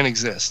Flashpoint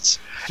exists.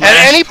 At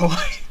any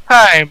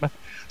time,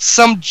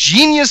 some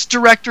genius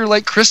director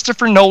like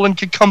Christopher Nolan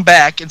could come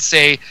back and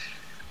say,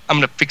 "I'm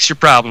gonna fix your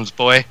problems,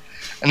 boy,"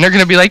 and they're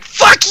gonna be like,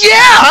 "Fuck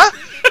yeah!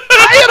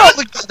 Tie it all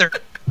together.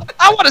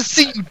 I want to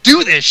see you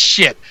do this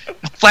shit."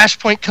 And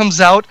Flashpoint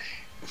comes out.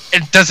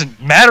 It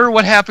doesn't matter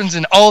what happens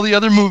in all the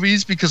other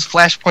movies because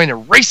Flashpoint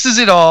erases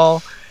it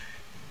all,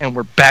 and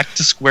we're back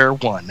to square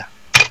one.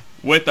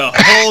 With a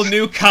whole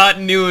new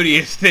continuity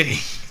of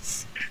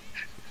things.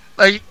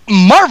 Like,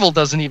 Marvel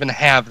doesn't even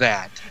have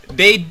that.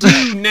 They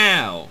do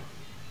now.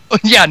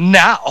 Yeah,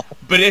 now.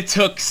 But it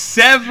took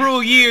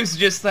several years,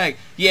 just like,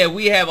 yeah,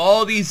 we have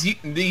all these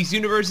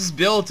universes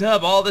built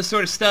up, all this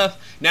sort of stuff.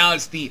 Now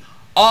it's the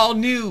all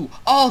new,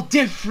 all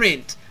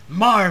different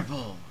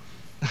Marvel.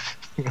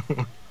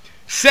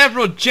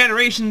 Several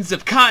generations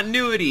of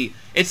continuity.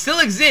 It still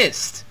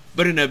exists,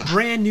 but in a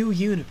brand new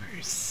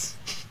universe.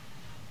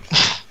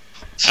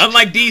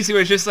 Unlike DC,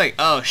 where it's just like,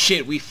 oh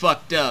shit, we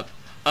fucked up.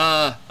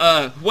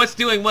 What's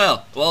doing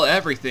well? Well,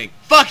 everything.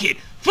 Fuck it!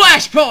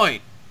 Flashpoint!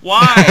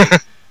 Why?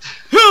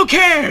 Who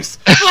cares?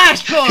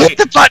 Flashpoint! Hit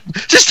the button!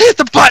 Just hit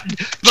the button!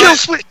 Kill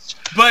switch!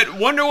 But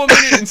Wonder Woman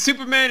and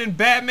Superman and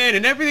Batman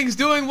and everything's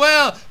doing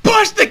well.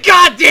 Push the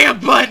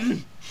goddamn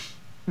button!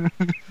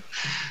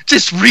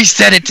 Just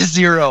reset it to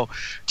 0.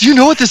 Do you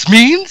know what this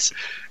means?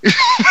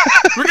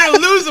 We're gonna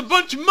lose a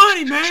bunch of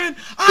money, man!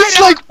 I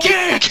don't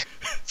care!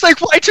 It's like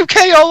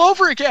Y2K all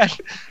over again.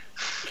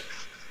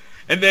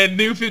 And then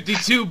New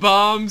 52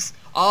 bombs.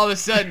 All of a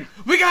sudden,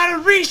 we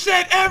gotta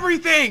reset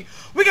everything!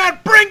 We gotta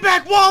bring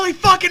back Wally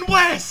fucking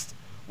West!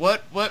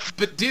 What?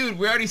 But dude,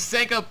 we already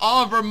sank up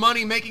all of our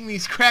money making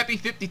these crappy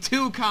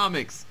 52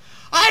 comics.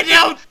 I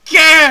don't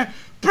care!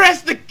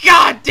 Press the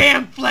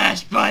goddamn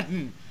flash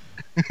button!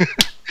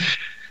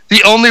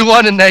 The only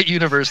one in that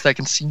universe that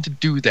can seem to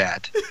do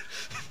that.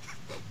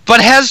 But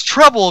has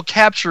trouble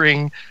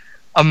capturing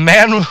a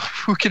man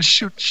who can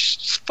shoot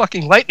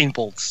fucking lightning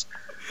bolts.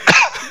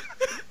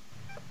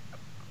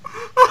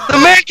 The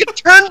man can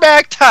turn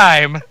back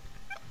time,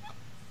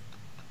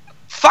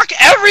 fuck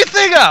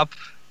everything up,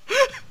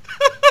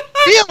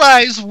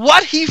 realize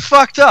what he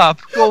fucked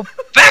up, go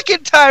back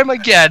in time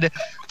again,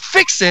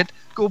 fix it,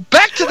 go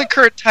back to the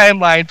current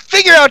timeline,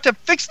 figure out to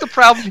fix the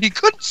problem he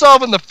couldn't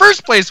solve in the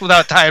first place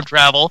without time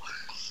travel.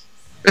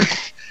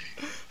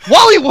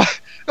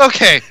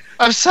 Okay,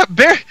 I'm sorry,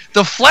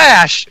 the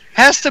Flash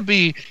has to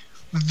be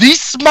the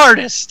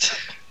smartest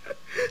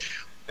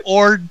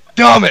or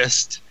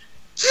dumbest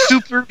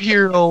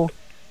superhero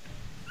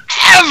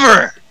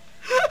ever.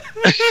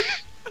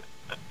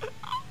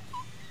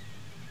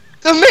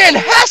 The man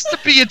has to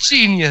be a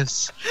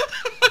genius.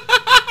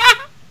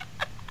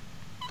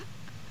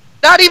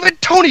 Not even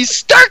Tony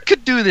Stark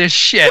could do this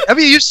shit. I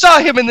mean, you saw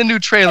him in the new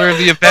trailer of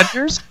the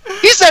Avengers.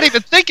 He's not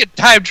even thinking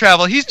time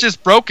travel. He's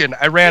just broken.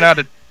 I ran out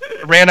of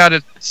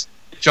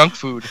junk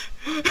food.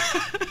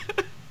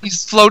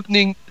 He's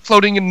floating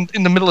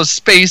in the middle of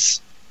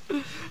space.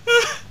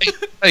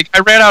 Like, I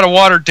ran out of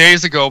water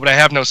days ago, but I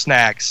have no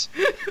snacks.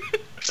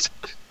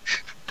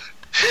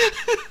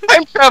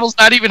 Time travel's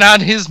not even on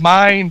his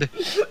mind.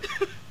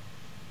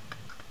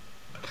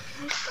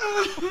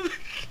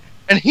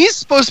 And he's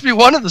supposed to be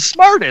one of the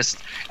smartest.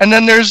 And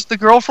then there's the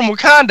girl from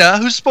Wakanda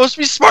who's supposed to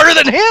be smarter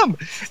than him.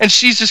 And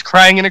she's just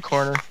crying in a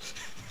corner.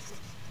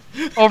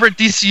 Over at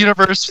DC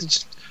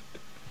Universe,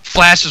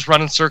 Flash is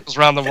running circles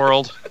around the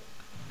world.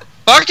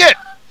 Fuck it!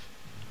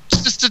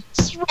 Just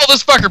roll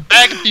this fucker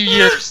back a few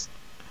years.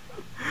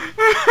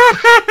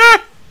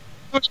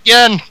 Do it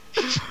again.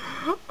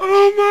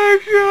 Oh my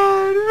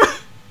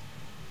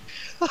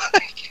god.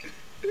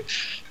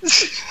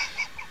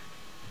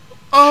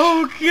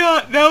 Oh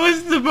god, that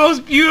was the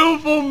most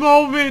beautiful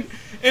moment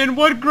in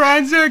what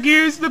grinds our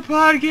gears the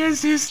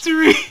podcast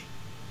history.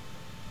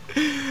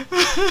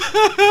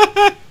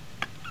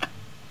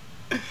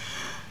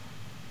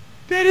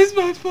 That is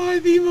by far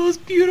the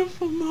most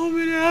beautiful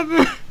moment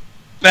ever.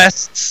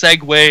 Best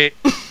segue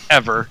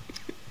ever.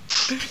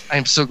 I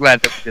am so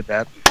glad that we did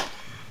that.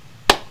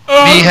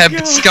 Oh, we have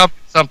discovered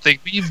something.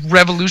 We've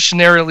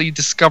revolutionarily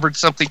discovered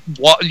something.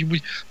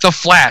 The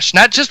Flash.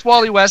 Not just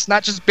Wally West,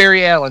 not just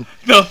Barry Allen.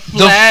 The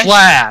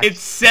Flash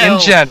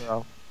itself. In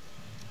general.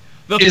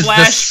 The is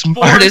Flash the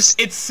smartest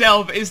Force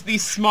itself is the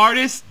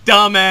smartest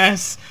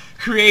dumbass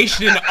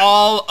creation in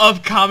all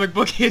of comic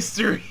book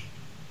history.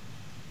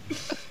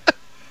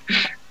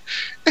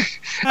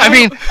 I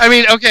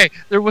mean, okay.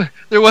 There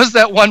was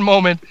that one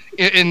moment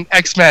in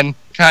X-Men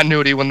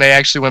continuity when they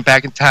actually went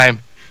back in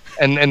time,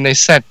 and they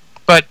sent.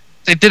 But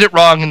they did it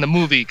wrong in the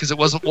movie because it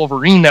wasn't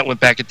Wolverine that went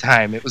back in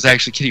time. It was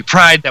actually Kitty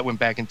Pryde that went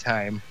back in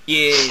time.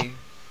 Yeah.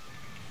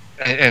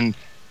 And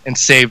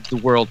saved the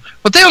world.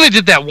 But they only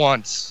did that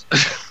once.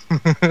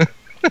 It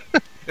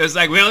was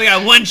like, we only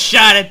got one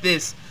shot at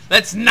this.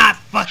 Let's not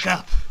fuck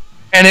up.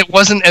 And it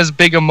wasn't as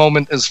big a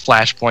moment as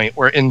Flashpoint,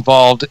 where it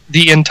involved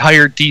the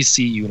entire DC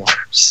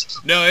universe.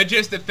 No, it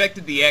just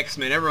affected the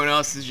X-Men. Everyone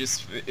else is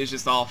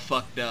just all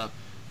fucked up.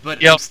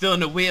 But Yep. I'm still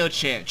in a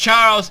wheelchair.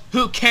 Charles,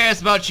 who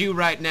cares about you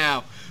right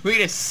now? We need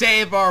to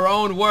save our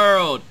own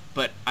world.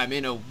 But I'm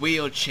in a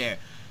wheelchair.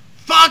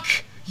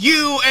 Fuck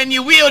you and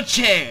your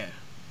wheelchair.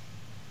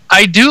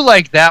 I do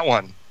like that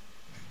one.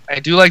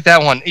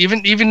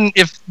 Even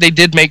if they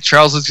did make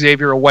Charles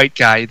Xavier a white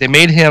guy, they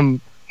made him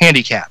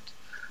handicapped.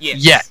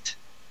 Yes.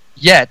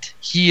 Yet,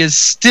 he is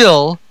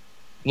still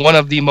one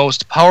of the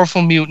most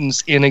powerful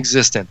mutants in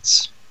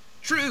existence.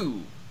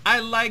 True. I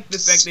like the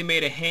fact they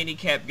made a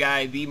handicapped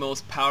guy the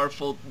most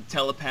powerful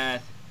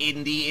telepath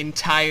in the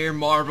entire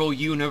Marvel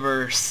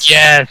universe.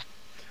 Yes.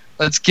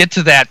 Let's get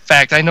to that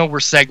fact. I know we're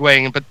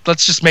segueing, but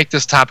let's just make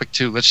this topic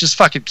too. Let's just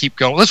fucking keep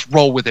going. Let's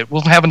roll with it.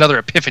 We'll have another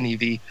epiphany,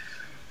 V.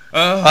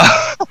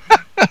 The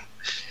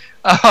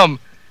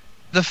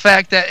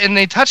fact that, and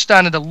they touched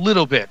on it a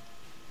little bit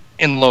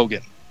in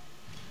Logan.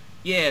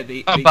 Yeah,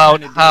 they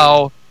about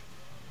kinda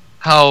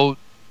how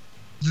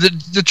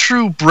the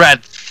true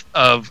breadth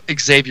of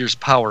Xavier's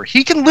power.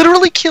 He can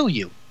literally kill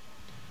you.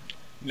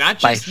 Not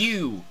just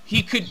you.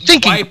 He could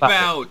wipe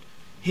out.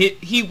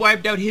 He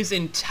wiped out his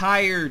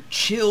entire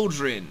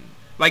children.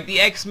 Like, the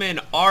X-Men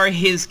are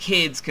his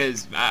kids,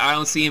 because I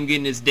don't see him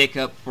getting his dick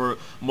up for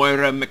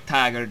Moira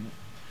McTaggart.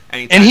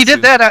 And he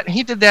did that.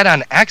 He did that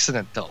on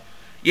accident, though.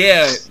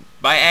 Yeah,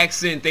 by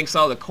accident, thanks to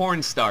all the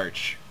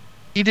cornstarch.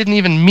 He didn't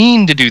even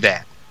mean to do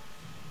that.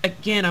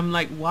 Again, I'm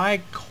like,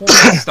 why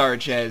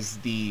cornstarch as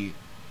the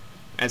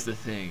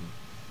thing?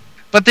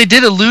 But they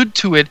did allude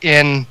to it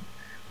in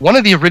one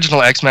of the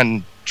original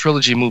X-Men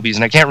trilogy movies,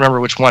 and I can't remember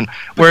which one.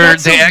 But where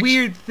that's they a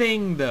weird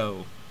thing,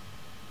 though.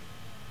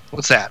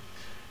 What's that?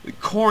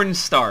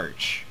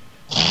 Cornstarch.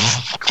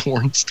 I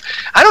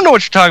don't know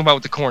what you're talking about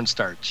with the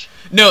cornstarch.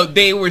 No,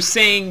 they were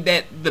saying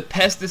that the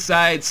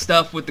pesticide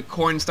stuff with the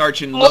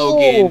cornstarch in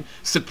Logan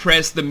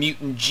suppressed the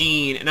mutant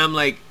gene, and I'm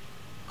like,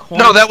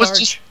 cornstarch? No, that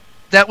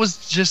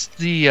was just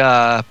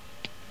the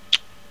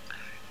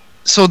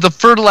so the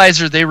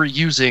fertilizer they were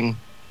using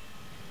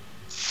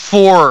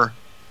for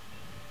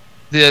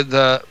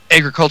the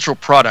agricultural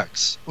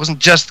products. It wasn't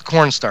just the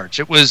cornstarch.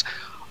 It was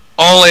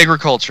all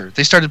agriculture.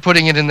 They started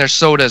putting it in their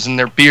sodas and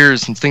their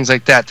beers and things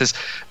like that. This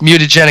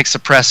mutagenic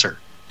suppressor.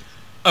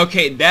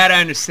 Okay, that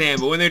I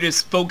understand, but when they're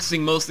just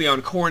focusing mostly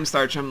on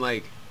cornstarch, I'm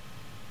like,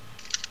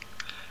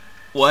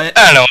 what?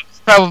 I don't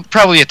know.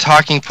 Probably a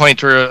talking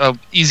point or a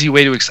easy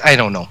way to I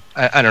don't know.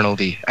 I don't know,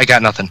 V. I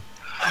got nothing.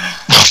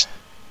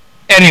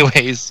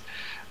 Anyways,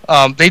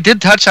 they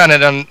did touch on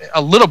it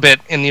a little bit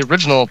in the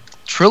original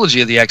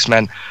trilogy of the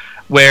X-Men,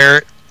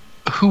 where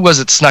who was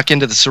it snuck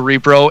into the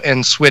Cerebro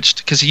and switched,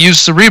 because he used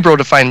Cerebro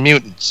to find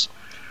mutants.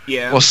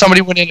 Yeah. Well,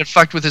 somebody went in and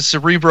fucked with his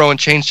Cerebro and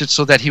changed it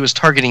so that he was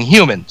targeting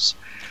humans.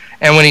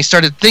 And when he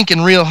started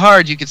thinking real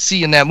hard, you could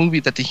see in that movie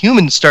that the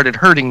humans started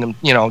hurting them,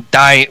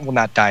 dying, well,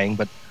 not dying,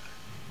 but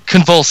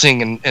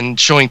convulsing and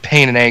showing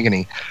pain and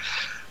agony.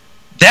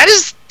 That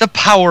is the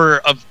power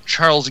of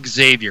Charles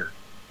Xavier.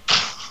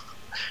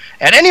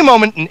 At any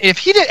moment, if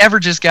he'd ever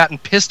just gotten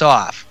pissed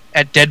off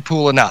at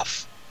Deadpool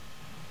enough,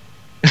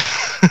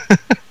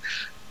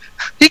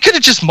 he could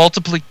have just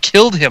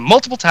killed him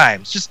multiple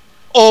times, just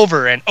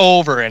over and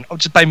over, and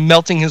just by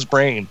melting his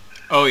brain.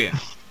 Oh, yeah.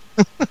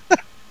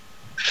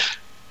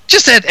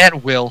 Just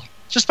at will,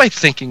 just by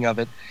thinking of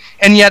it.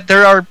 And yet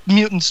there are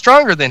mutants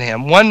stronger than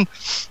him. One,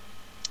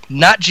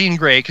 not Jean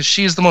Grey, because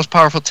she is the most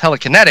powerful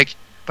telekinetic,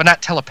 but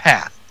not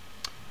telepath.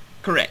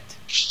 Correct.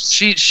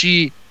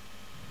 She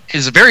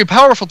is a very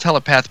powerful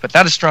telepath, but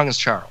not as strong as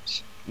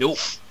Charles. Nope.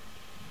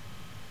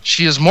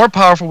 She is more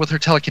powerful with her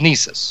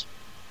telekinesis.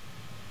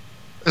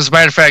 As a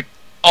matter of fact,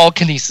 all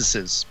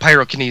kinesises,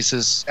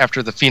 pyrokinesis,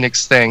 after the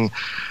Phoenix thing.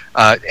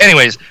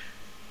 Anyways,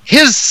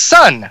 his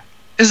son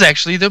is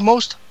actually the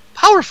most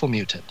powerful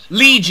mutant.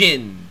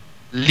 Legion.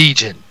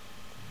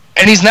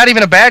 And he's not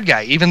even a bad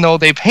guy, even though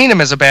they paint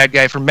him as a bad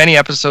guy for many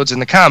episodes in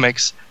the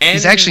comics. And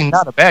he's actually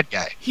not a bad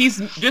guy. He's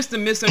just a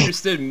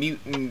misunderstood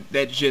mutant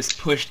that just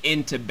pushed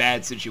into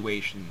bad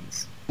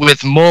situations.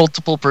 With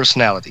multiple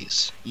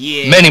personalities.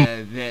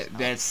 Yeah,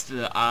 that's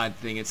the odd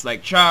thing. It's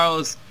like,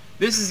 Charles,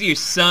 this is your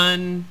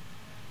son.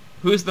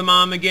 Who's the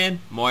mom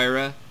again?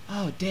 Moira.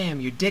 Oh, damn,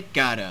 your dick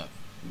got up.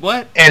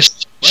 What? And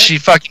she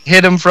fucking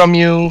hid him from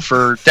you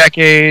for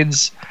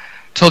decades.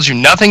 Told you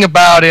nothing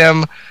about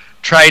him.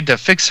 Tried to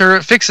fix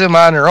him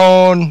on her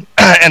own.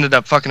 Ended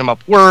up fucking him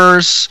up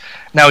worse.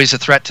 Now he's a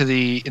threat to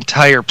the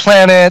entire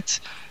planet.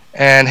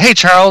 And hey,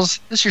 Charles,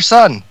 this is your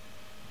son.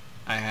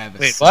 I have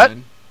a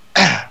son.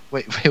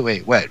 What?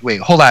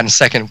 Wait. Hold on a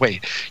second.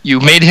 Wait. You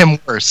made him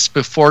worse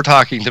before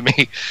talking to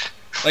me.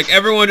 Like,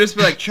 everyone just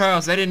be like,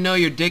 Charles, I didn't know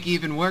your dick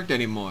even worked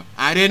anymore.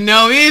 I didn't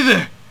know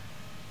either.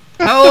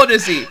 How old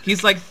is he?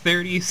 He's like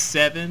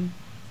 37.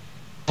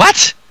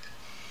 What?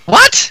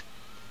 What?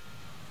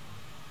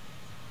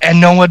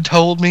 And no one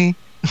told me?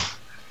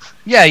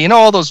 Yeah, you know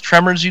all those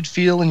tremors you'd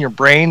feel in your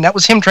brain? That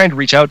was him trying to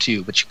reach out to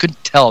you, but you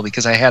couldn't tell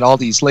because I had all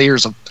these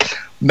layers of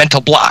mental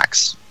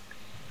blocks.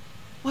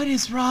 What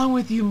is wrong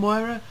with you,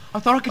 Moira? I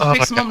thought I could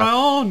fix them on my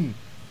own.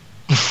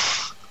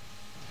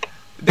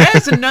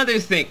 That's another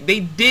thing. They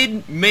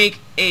did make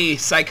a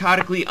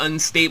psychotically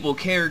unstable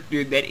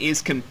character that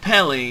is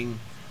compelling,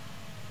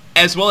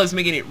 as well as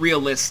making it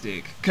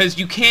realistic. Because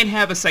you can't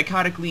have a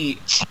psychotically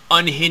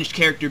unhinged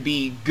character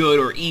be good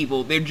or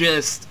evil. They're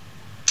just...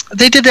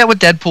 They did that with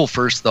Deadpool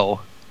first,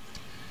 though.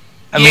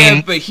 I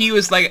mean, but he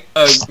was like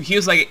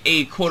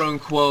a quote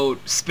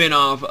unquote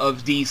spin-off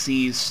of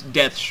DC's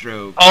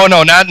Deathstroke. Oh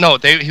no,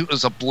 he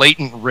was a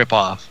blatant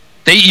ripoff.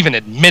 They even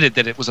admitted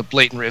that it was a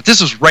blatant rip.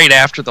 This was right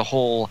after the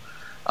whole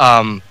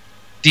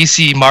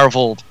DC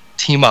Marvel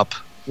team up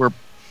where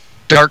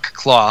Dark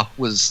Claw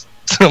was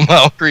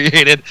somehow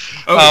created.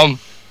 Okay.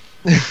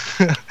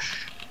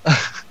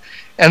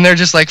 And they're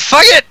just like,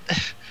 fuck it.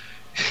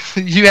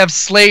 You have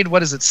Slade.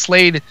 What is it?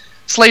 Slade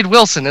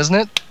Wilson, isn't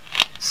it?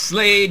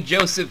 Slade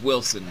Joseph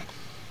Wilson.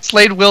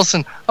 Slade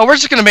Wilson. Oh, we're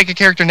just going to make a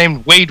character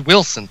named Wade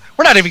Wilson.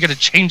 We're not even going to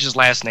change his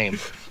last name.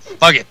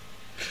 Fuck it.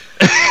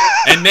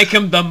 And make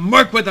him the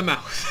Merc with a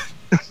mouth.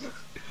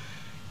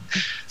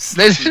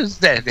 They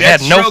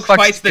had no Deathstroke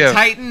fights the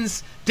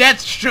Titans.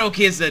 Deathstroke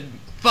is a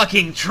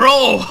fucking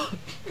troll.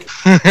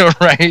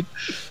 Right.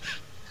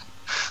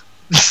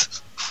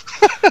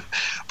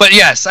 But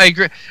yes, I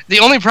agree. The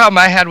only problem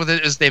I had with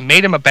it is they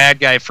made him a bad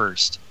guy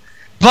first.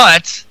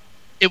 But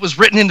it was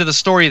written into the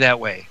story that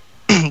way.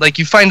 Like,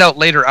 you find out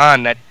later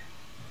on that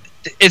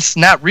it's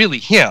not really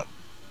him.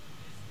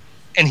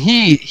 And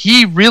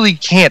he really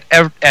can't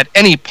ever, at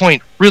any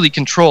point, really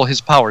control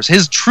his powers.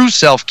 His true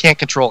self can't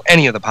control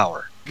any of the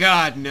power.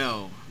 God,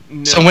 no.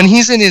 So when he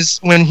is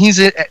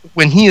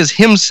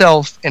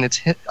himself, and it's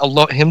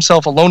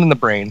himself alone in the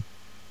brain,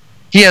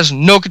 he has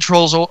no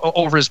controls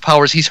over his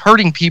powers. He's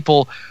hurting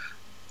people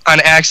on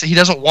accident. He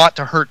doesn't want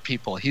to hurt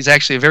people. He's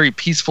actually a very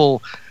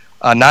peaceful,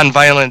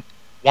 nonviolent.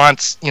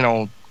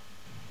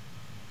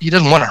 He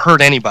doesn't want to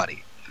hurt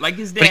anybody. Like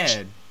his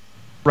dad.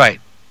 Right.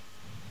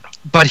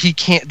 But he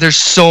can't. There's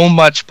so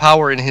much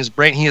power in his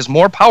brain. He has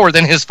more power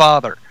than his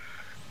father.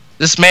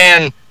 This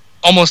man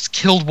almost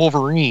killed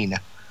Wolverine.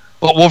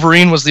 But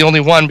Wolverine was the only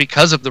one,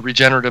 because of the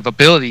regenerative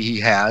ability he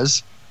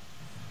has.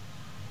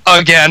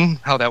 Again,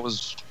 how that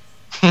was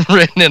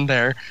written in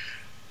there.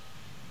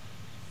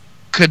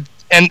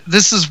 And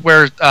this is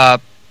where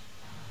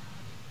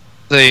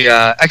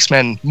the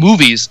X-Men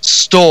movies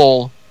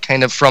stole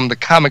kind of from the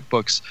comic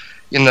books.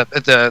 In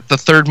the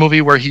third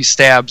movie where he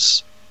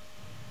stabs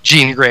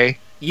Jean Grey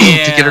to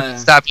get her to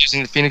stop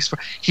using the Phoenix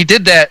Force. He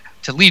did that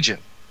to Legion.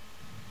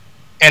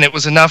 And it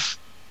was enough,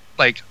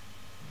 like,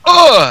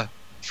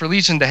 for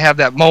Legion to have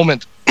that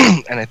moment.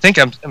 And I think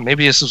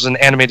maybe this was an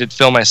animated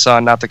film I saw,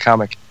 not the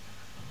comic.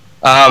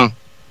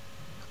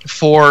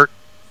 For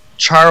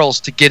Charles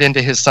to get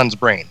into his son's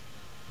brain.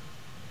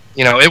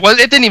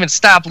 It didn't even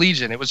stop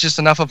Legion. It was just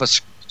enough of a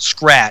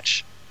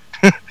scratch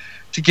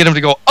to get him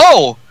to go,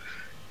 oh!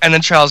 And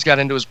then Charles got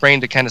into his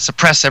brain to kind of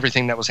suppress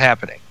everything that was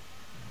happening.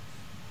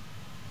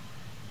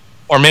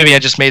 Or maybe I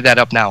just made that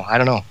up now. I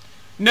don't know.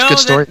 No, good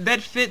story. That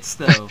fits,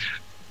 though.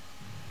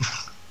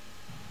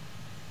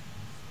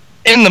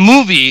 In the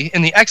movie,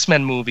 in the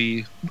X-Men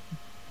movie,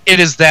 it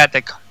is that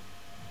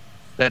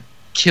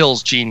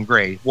kills Jean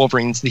Grey.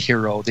 Wolverine's the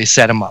hero. They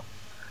set him up.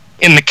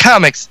 In the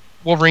comics,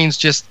 Wolverine's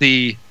just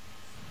the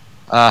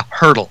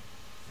hurdle,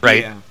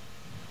 right? Yeah.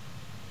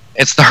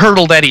 It's the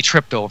hurdle that he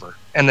tripped over.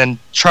 And then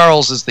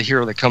Charles is the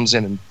hero that comes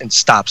in and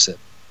stops it.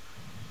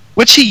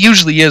 Which he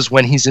usually is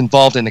when he's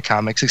involved in the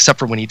comics, except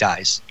for when he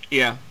dies.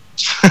 Yeah.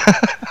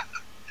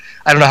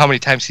 I don't know how many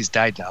times he's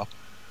died now.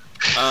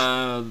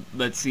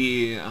 Let's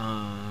see.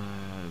 I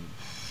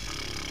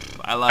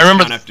lost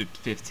count after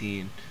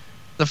 15.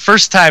 The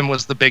first time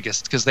was the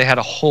biggest, because they had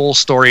a whole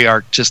story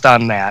arc just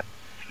on that.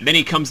 Then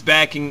he comes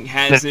back and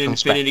has an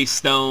Infinity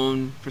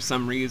Stone for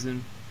some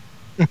reason.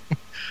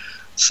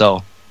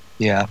 So,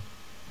 yeah.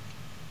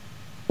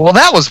 Well,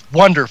 that was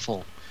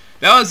wonderful.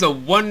 That was a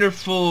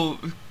wonderful,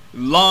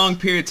 long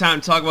period of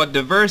time to talk about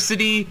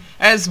diversity,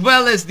 as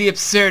well as the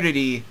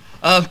absurdity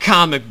of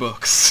comic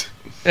books.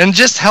 And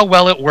just how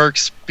well it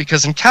works,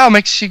 because in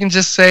comics, you can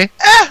just say,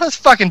 let's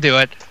fucking do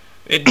it.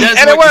 It does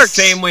and work it works.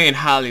 the same way in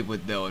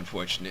Hollywood, though,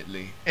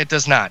 unfortunately. It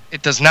does not.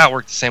 It does not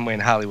work the same way in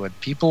Hollywood.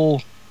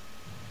 People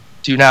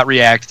do not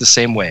react the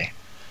same way.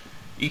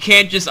 You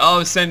can't just all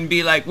of a sudden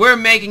be like, we're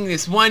making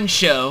this one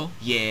show,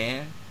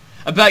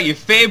 about your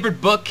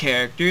favorite book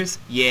characters,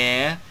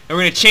 and we're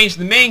going to change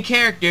the main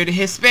character to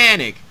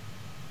Hispanic.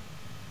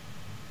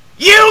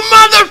 You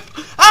mother...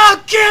 I'll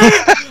kill you!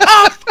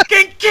 I'll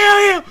fucking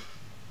kill you!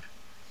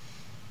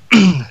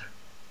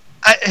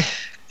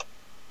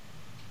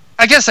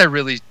 I guess I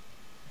really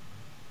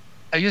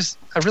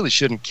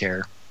shouldn't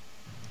care.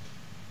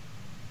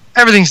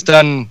 everything's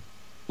done,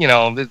 you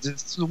know,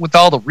 with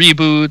all the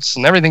reboots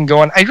and everything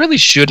going. I really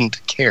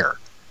shouldn't care.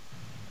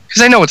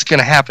 Because I know it's going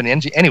to happen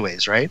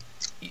anyways, right?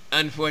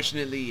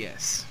 Unfortunately,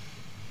 yes.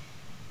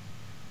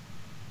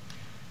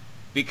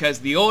 Because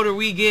the older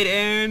we get,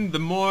 Aaron, the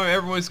more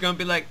everyone's going to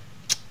be like,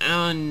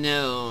 oh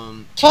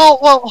no.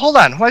 Well, hold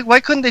on. Why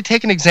couldn't they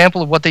take an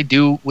example of what they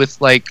do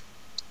with, like,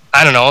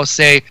 I don't know,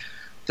 say,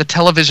 the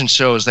television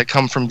shows that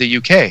come from the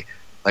UK,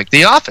 like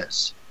The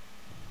Office?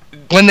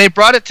 When they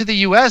brought it to the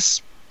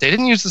US, they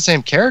didn't use the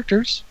same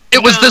characters.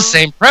 It was the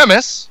same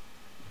premise.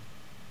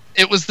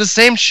 It was the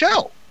same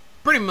show.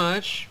 Pretty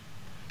much.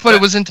 But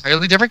it was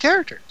entirely different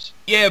characters.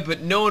 Yeah,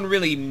 but no one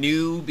really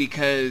knew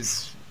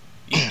because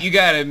you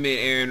gotta admit,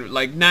 Aaron,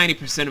 like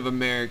 90% of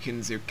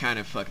Americans are kind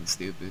of fucking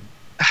stupid.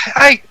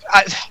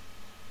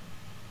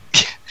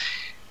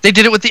 They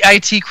did it with the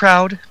IT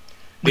crowd.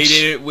 They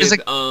did it with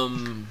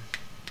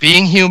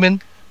Being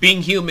Human.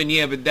 Being Human,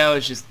 yeah, but that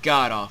was just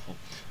god awful.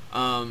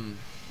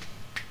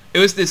 It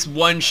was this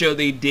one show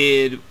they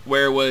did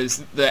where it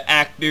was the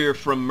actor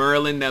from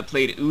Merlin that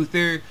played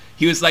Uther.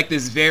 He was like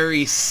this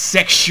very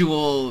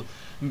sexual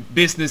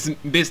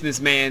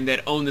businessman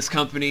that owned this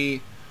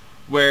company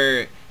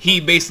where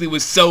he basically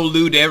was so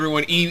lewd to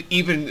everyone,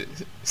 even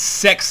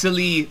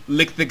sexily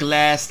licked the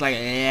glass like,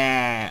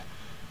 yeah.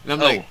 And I'm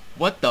like,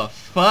 what the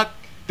fuck?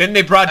 Then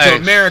they brought it to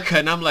America,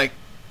 and I'm like,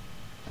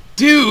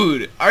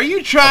 dude, are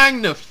you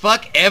trying to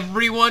fuck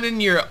everyone in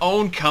your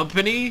own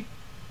company?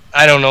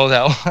 I don't know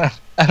that one.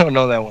 I don't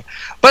know that one.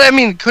 But, I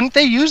mean, couldn't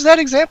they use that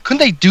example? Couldn't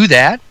they do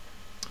that?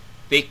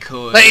 They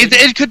could. Like,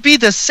 it could be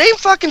the same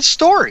fucking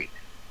story.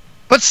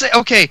 But,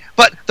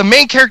 but the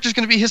main character's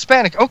going to be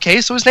Hispanic. Okay,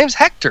 so his name's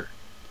Hector.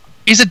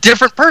 He's a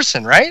different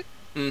person, right?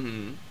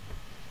 Mm-hmm.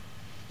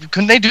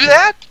 Couldn't they do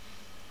that?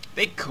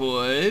 They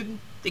could.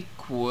 They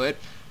could.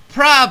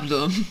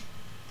 Problem.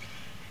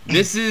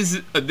 This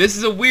is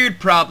a weird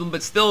problem,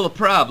 but still a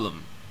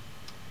problem.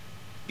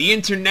 The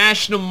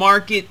international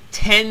market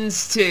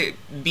tends to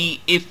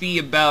be iffy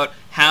about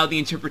how the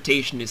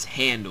interpretation is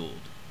handled.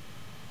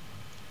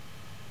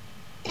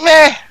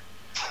 Meh.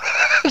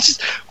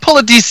 Just pull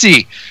a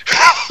DC.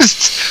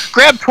 Just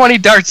grab 20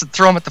 darts and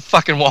throw them at the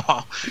fucking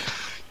wall.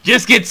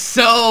 Just get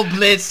so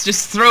blitzed.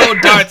 Just throw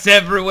darts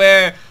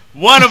everywhere.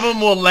 One of them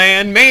will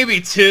land,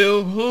 maybe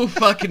two. Who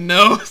fucking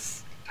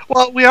knows?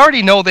 Well, we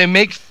already know they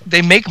make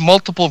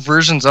multiple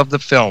versions of the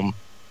film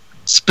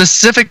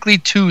specifically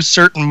to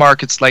certain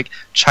markets like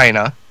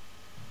China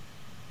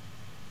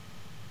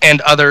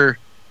and other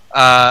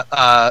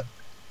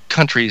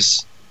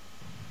countries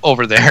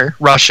over there,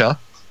 Russia.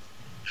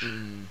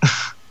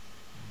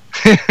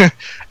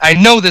 I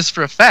know this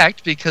for a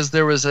fact because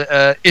there was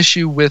a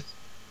issue with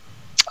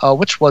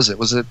which was it?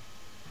 Was it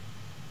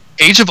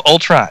Age of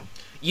Ultron?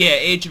 Yeah,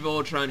 Age of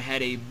Ultron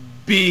had a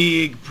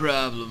big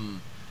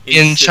problem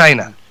in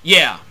China.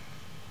 Yeah.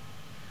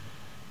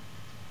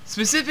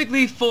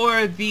 Specifically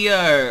for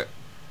the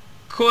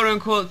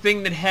quote-unquote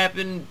thing that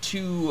happened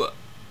to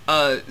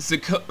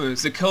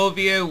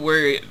Sokovia,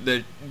 where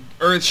the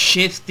Earth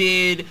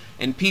shifted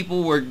and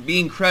people were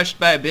being crushed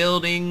by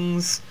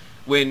buildings,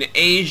 when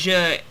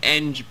Asia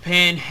and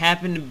Japan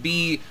happened to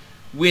be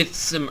with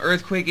some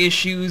earthquake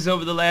issues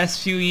over the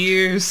last few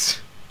years.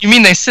 You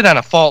mean they sit on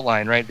a fault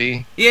line, right,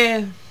 V?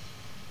 Yeah.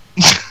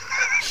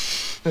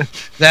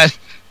 That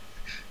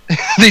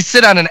they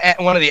sit on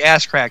one of the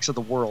ass cracks of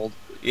the world.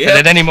 Yep. And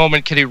at any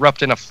moment could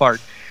erupt in a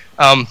fart.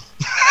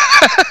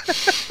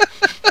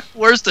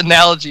 Worst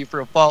analogy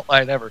for a fault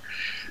line ever.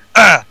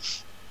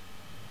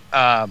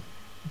 But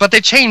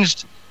they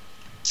changed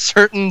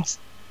certain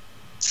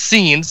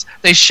scenes.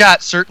 They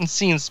shot certain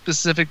scenes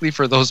specifically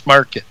for those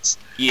markets.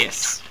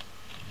 Yes.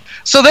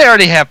 So they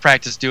already have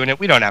practice doing it.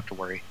 We don't have to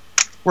worry.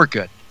 We're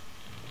good.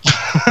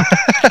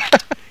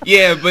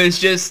 Yeah, but it's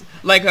just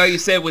like how you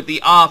said with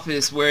The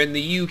Office, where in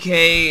the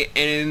UK and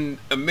in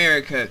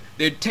America,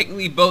 they're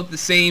technically both the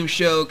same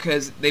show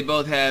because they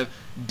both have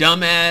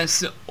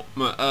dumbass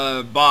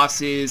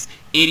bosses,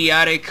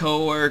 idiotic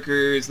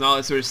coworkers, and all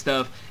that sort of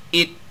stuff.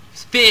 It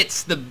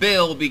fits the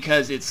bill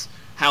because it's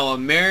how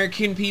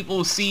American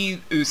people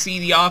see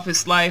The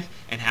Office life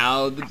and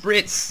how the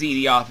Brits see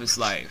The Office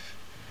life.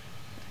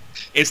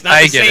 It's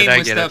not the same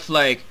with stuff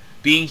like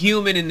Being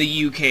Human in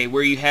the UK,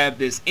 where you have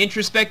this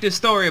introspective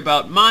story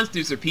about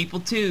monsters are people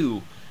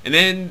too. And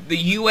then the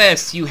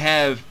US, you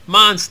have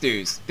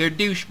monsters. They're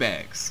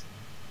douchebags.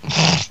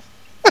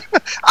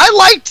 I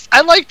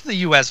liked the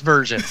US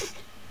version.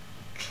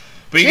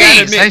 But you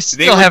gotta admit,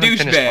 they were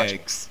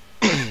douchebags.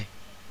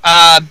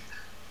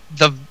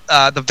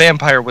 The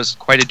vampire was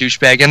quite a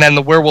douchebag, and then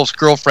the werewolf's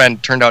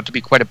girlfriend turned out to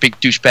be quite a big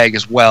douchebag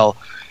as well.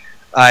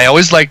 I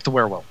always liked the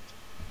werewolf.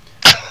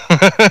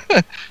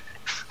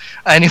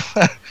 I'm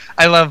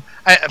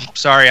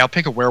sorry, I'll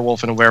pick a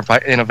werewolf in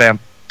a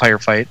vampire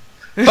fight.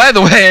 By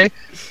the way,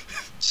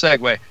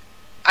 segue.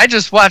 I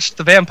just watched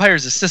The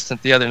Vampire's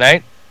Assistant the other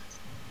night.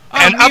 Oh,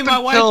 and me and my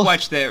wife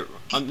watched that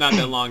not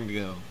that long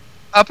ago.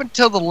 Up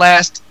until the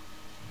last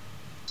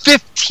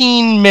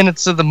 15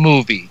 minutes of the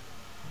movie,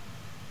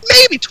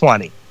 maybe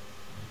 20,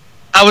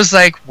 I was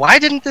like, why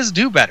didn't this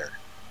do better?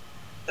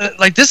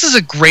 Like, this is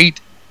a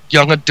great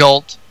young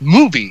adult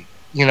movie,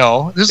 you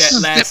know. That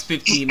last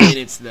 15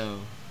 minutes, though.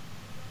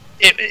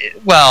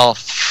 Well,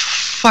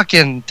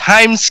 fucking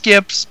time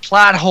skips,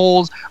 plot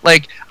holes.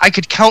 Like, I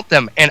could count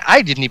them, and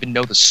I didn't even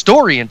know the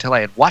story until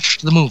I had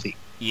watched the movie.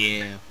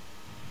 Yeah.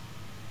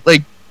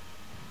 Like,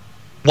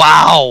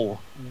 wow.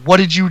 What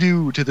did you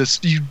do to this?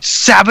 You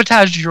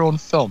sabotaged your own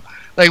film.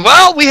 Like,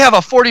 well, we have a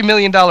 $40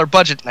 million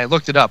budget, and I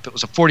looked it up. It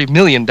was a $40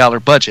 million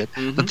budget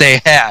that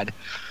they had.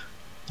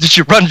 Did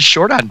you run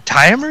short on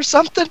time or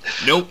something?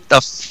 Nope.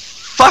 The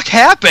fuck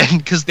happened?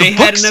 Because they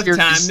had enough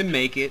time to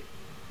make it.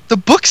 The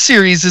book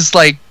series is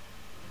like,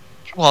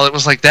 well, it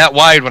was like that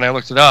wide when I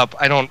looked it up.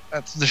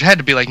 There had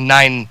to be like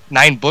nine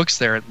books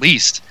there at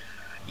least.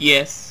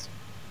 Yes.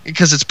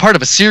 Because it's part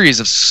of a series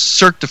of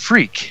Cirque du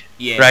Freak.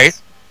 Yes.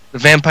 Right? The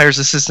Vampire's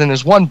Assistant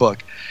is one book.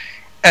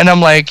 And I'm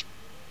like,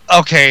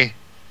 okay,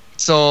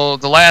 so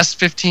the last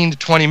 15 to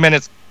 20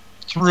 minutes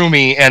threw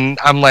me, and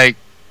I'm like,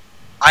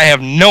 I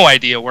have no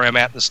idea where I'm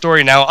at in the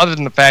story now, other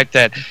than the fact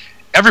that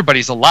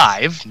everybody's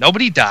alive.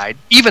 Nobody died,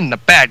 even the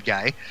bad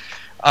guy.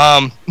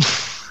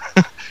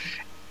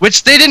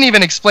 Which they didn't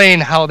even explain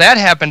how that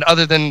happened,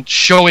 other than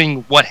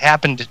showing what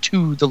happened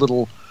to the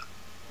little...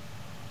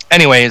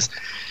 Anyways.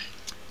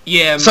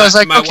 Yeah, so I was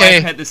like, my okay.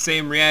 wife had the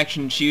same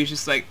reaction. She was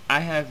just like, I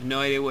have no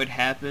idea what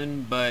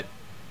happened, but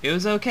it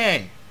was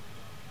okay.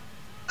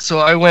 So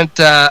I went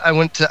to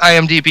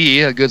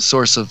IMDb, a good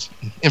source of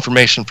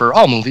information for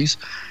all movies,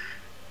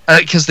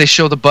 because they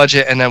show the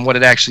budget and then what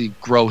it actually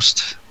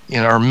grossed, you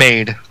know, or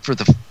made for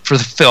the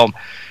film.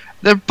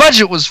 The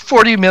budget was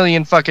 $40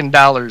 million fucking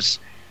dollars,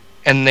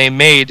 and they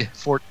made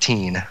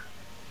 14.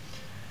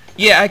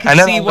 Yeah, I can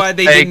see why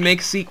they didn't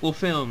make sequel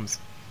films.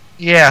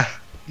 Yeah,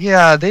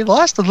 they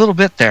lost a little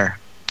bit there.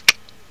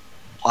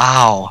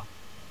 Wow.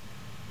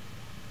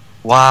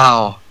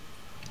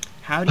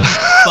 How do you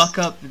fuck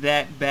up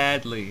that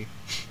badly?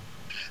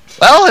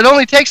 Well, it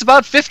only takes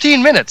about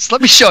 15 minutes.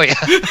 Let me show you.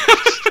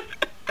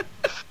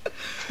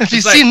 Have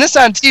you seen this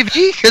on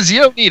TV? Because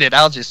you don't need it.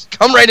 I'll just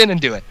come right in and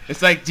do it.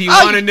 It's like, do you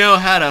want to know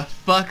how to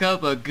fuck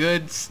up a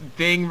good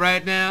thing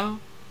right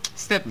now?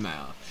 Step in my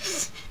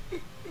office.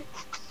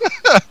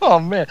 Oh,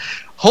 man.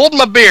 Hold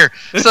my beer.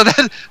 So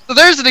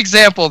there's an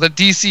example that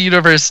DC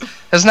Universe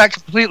has not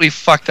completely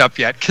fucked up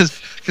yet. Because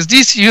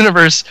DC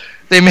Universe,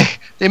 they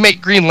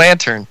make Green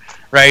Lantern,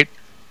 right?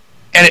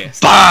 And it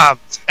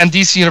bombs. And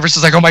DC Universe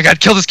is like, oh my god,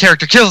 kill this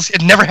character, kill this.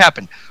 It never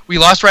happened. We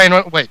lost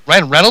Ryan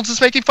Reynolds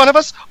is making fun of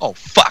us? Oh,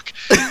 fuck.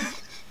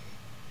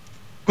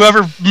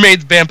 Whoever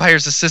made the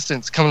Vampire's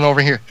Assistants coming over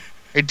here.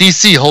 Hey,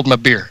 DC, hold my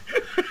beer.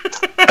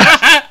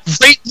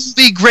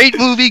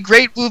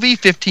 Great movie.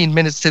 15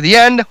 minutes to the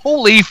end.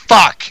 Holy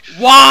fuck.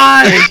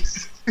 Why?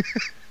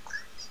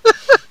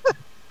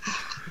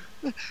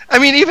 I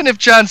mean, even if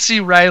John C.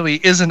 Reilly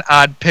is an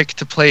odd pick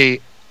to play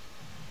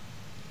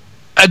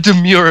a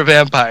demure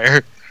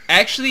vampire.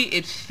 Actually,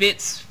 it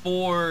fits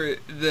for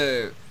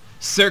the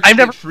Cirque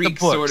du Freak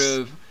sort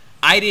of.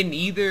 I didn't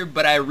either,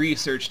 but I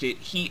researched it.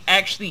 He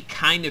actually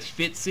kind of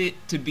fits it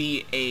to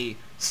be a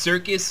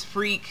circus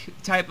freak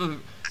type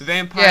of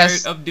vampire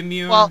of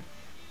demure. Well,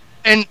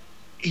 and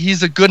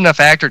he's a good enough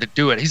actor to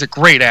do it. He's a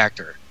great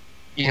actor,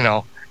 you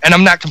know. And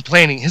I'm not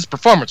complaining. His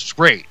performance was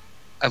great.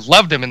 I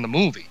loved him in the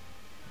movie.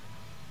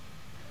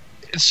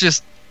 It's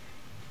just,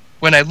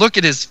 when I look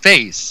at his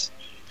face...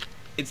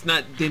 It's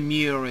not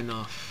demure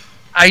enough.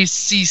 I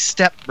see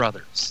Step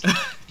Brothers.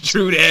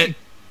 True that.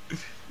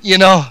 You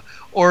know,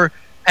 or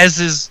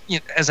as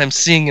I'm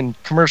seeing in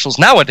commercials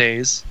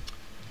nowadays...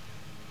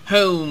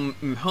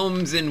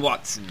 Holmes and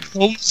Watson.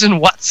 Holmes and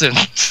Watson.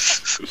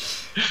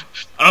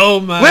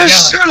 Oh my god.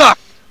 Where's Sherlock?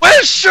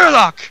 Where's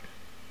Sherlock?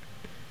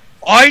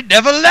 I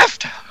never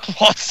left,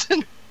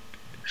 Watson.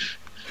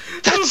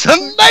 That's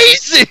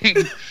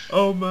amazing.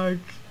 Oh my.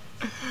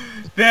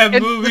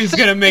 That movie's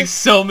gonna make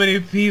so many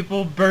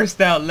people burst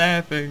out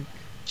laughing.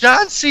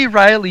 John C.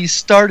 Reilly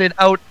started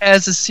out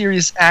as a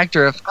serious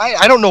actor.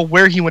 I don't know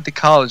where he went to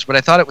college, but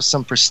I thought it was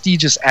some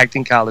prestigious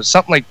acting college,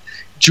 something like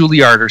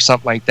Juilliard or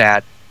something like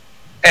that.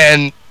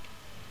 And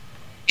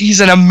he's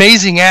an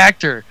amazing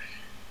actor.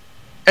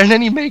 And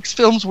then he makes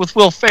films with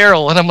Will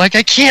Ferrell, and I'm like,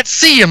 I can't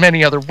see him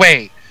any other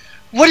way.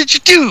 What did you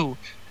do?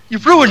 You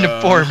ruined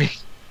it for me.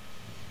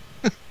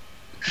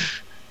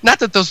 Not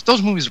that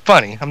those movies are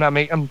funny.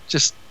 I'm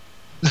just...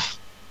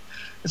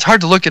 It's hard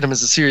to look at him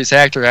as a serious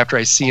actor after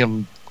I see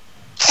him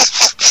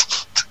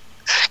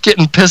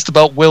getting pissed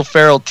about Will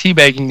Ferrell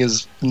teabagging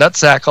his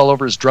nutsack all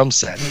over his drum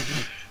set.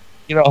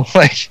 You know,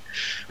 like...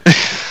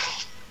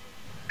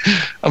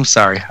 I'm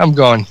sorry. I'm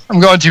going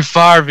too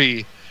far,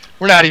 V.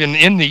 We're not even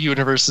in the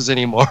universes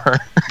anymore.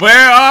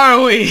 Where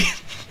are we?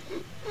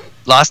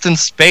 Lost in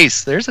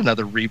Space. There's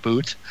another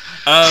reboot.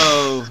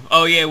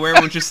 Oh yeah, where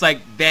we're just like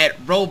that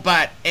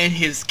robot and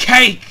his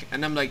cake,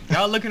 and I'm like,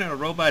 y'all looking at a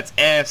robot's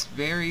ass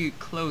very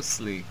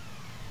closely.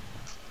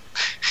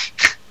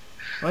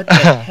 What the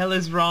hell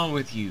is wrong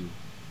with you?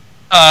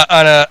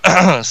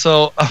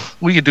 So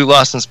we could do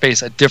Lost in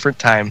Space at a different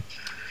time.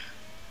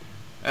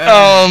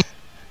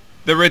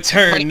 The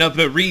return of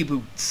the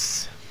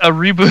reboots. A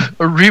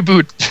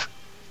reboot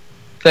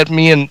that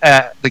me and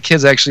the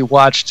kids actually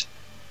watched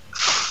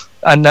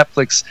on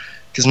Netflix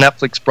because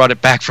Netflix brought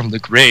it back from the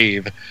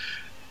grave.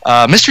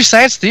 Mystery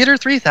Science Theater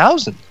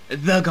 3000.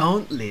 The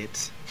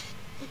Gauntlet.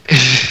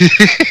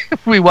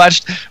 We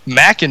watched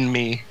Mac and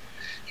Me.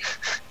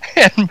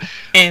 And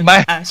am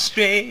I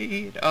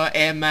straight or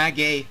am I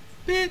gay?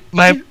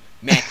 Mac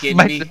and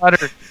Me.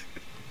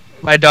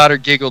 My daughter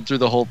giggled through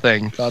the whole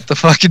thing. Thought the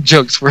fucking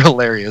jokes were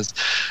hilarious.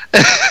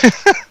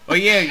 Oh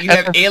yeah, you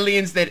have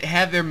aliens that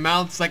have their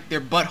mouths like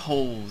their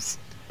buttholes.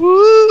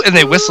 Woo! And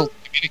they whistle to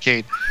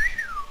communicate.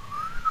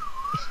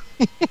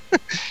 And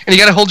you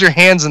gotta hold your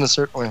hands in a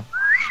certain way.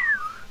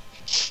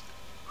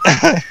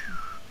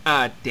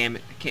 Damn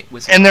it! I can't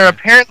whistle. And they're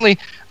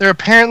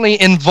apparently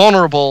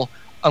invulnerable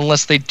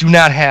unless they do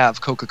not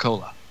have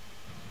Coca-Cola.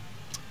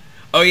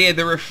 Oh yeah,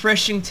 the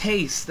refreshing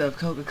taste of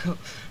Coca-Cola.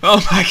 Oh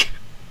my god.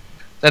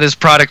 That is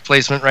product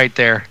placement right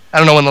there. I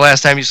don't know when the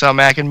last time you saw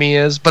Mac and Me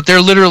is, but they're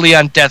literally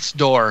on death's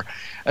door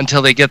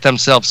until they get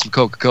themselves some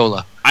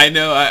Coca-Cola. I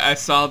know, I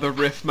saw the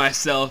riff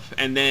myself,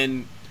 and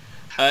then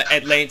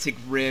Atlantic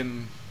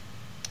Rim.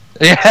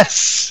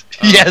 Yes,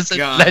 Oh, yes,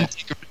 God.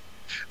 Atlantic Rim.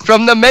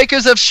 From the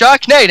makers of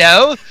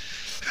Sharknado,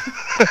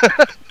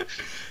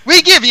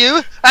 we give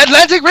you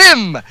Atlantic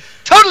Rim.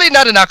 Totally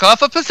not a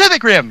knockoff of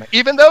Pacific Rim,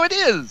 even though it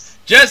is.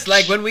 Just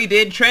like when we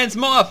did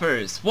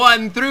Transmorphers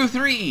 1 through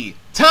 3.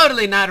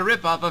 Totally not a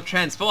ripoff of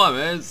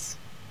Transformers.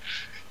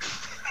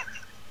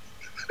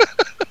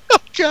 Oh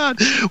God,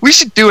 we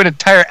should do an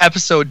entire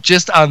episode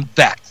just on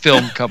that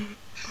film company.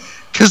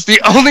 Because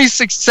the only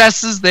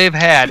successes they've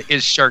had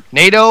is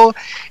Sharknado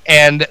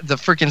and the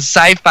freaking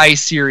sci-fi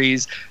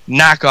series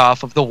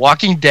knockoff of The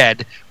Walking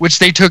Dead, which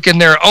they took in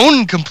their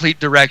own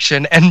complete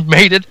direction and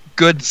made it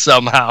good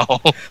somehow.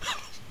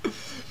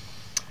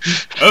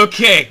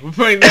 Okay, we're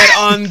putting that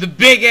on the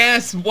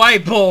big-ass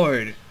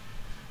whiteboard.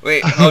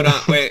 Wait, hold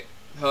on,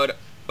 hold on.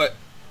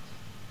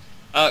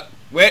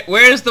 What?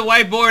 Where's the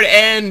whiteboard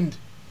end?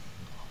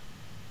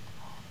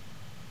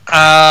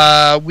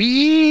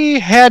 We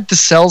had to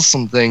sell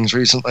some things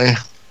recently.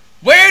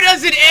 Where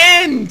does it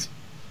end?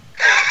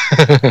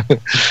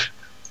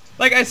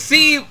 Like, I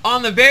see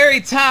on the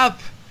very top,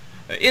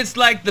 it's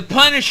like the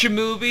Punisher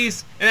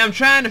movies, and I'm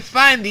trying to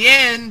find the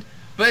end,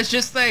 but it's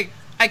just like,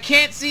 I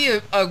can't see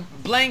a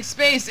blank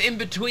space in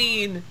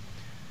between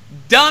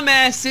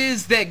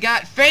dumbasses that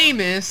got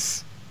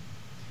famous.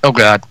 Oh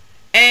God.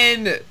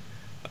 And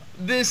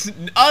this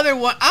other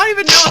one, I don't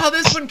even know how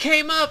this one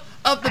came up,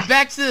 of the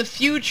Back to the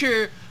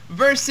Future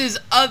versus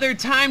other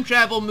time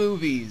travel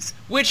movies.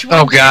 Which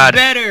one is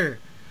better?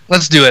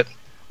 Let's do it.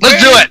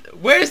 Let's do it.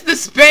 Where's the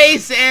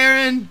space,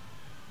 Aaron?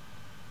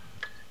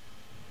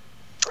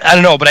 I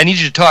don't know, but I need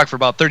you to talk for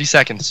about 30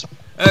 seconds.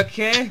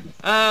 Okay.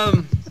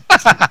 I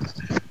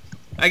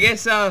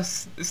guess I'll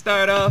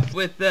start off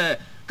with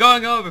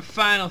going over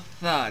final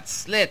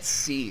thoughts. Let's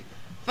see.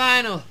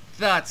 Final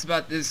thoughts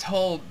about this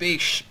whole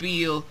big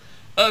spiel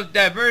of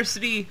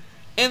diversity,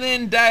 and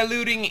then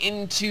diluting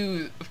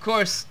into, of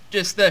course,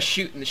 just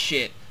shooting the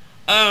shit.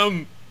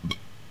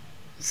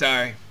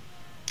 Sorry.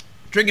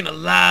 Drinking a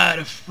lot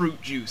of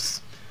fruit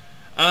juice.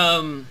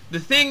 The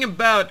thing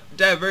about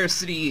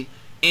diversity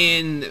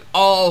in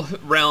all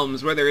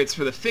realms, whether it's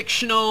for the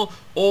fictional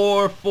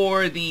or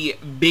for the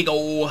big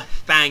ol'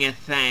 thang of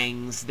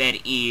things that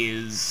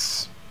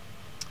is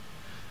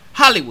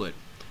Hollywood.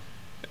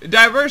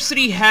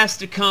 Diversity has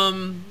to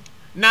come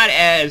not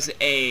as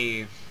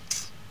a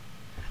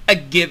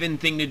given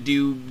thing to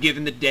do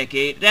given the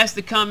decade. It has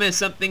to come as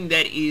something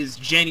that is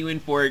genuine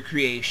for a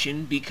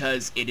creation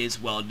because it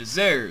is well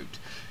deserved.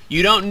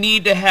 You don't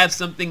need to have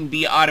something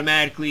be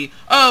automatically,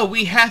 oh,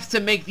 we have to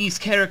make these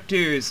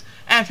characters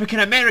African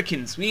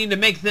Americans, we need to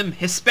make them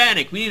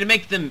Hispanic, we need to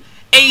make them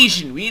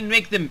Asian, we need to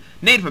make them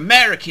Native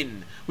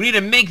American, we need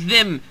to make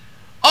them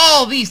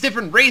all these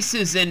different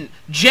races and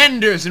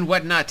genders and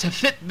whatnot to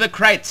fit the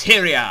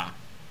criteria.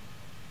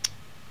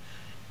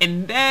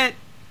 And that,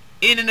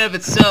 in and of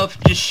itself,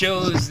 just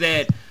shows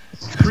that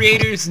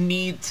creators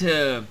need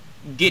to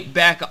get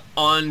back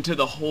onto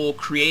the whole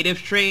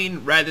creative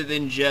train rather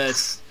than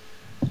just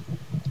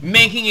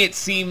making it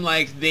seem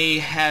like they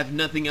have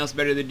nothing else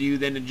better to do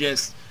than to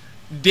just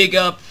dig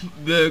up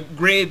the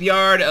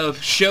graveyard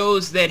of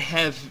shows that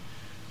have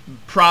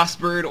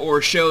prospered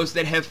or shows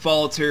that have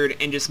faltered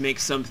and just make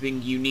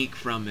something unique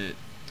from it.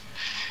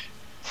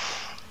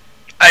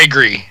 I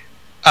agree.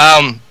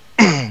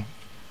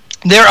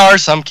 There are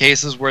some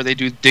cases where they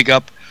do dig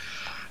up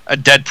a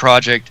dead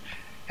project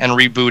and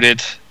reboot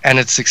it, and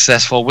it's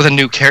successful with a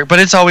new character, but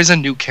it's always a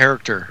new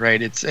character,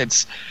 right?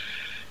 It's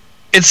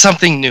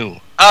something new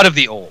out of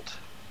the old,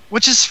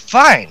 which is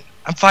fine.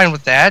 I'm fine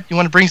with that. You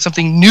want to bring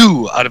something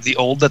new out of the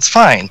old, that's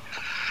fine.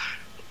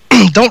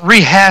 Don't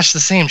rehash the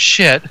same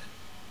shit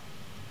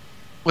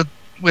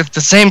with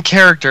the same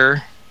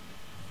character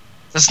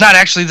that's not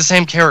actually the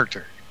same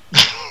character.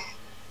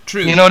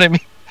 True. You know what I mean?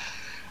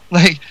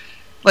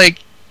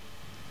 Like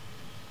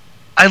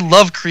I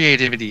love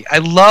creativity. I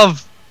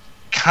love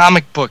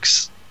comic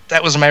books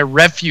that was my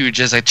refuge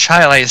as a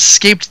child. I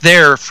escaped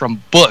there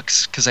from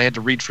books because I had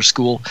to read for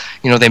school.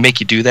 You know, they make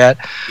you do that.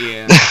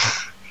 Yeah.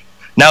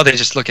 Now they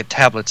just look at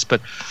tablets,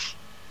 but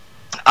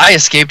I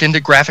escaped into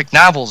graphic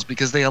novels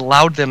because they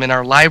allowed them in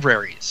our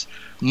libraries.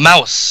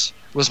 Mouse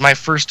was my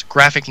first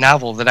graphic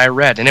novel that I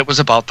read, and it was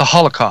about the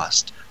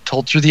Holocaust,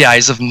 told through the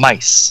eyes of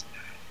mice.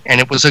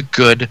 And it was a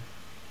good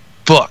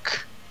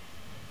book.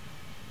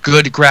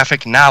 Good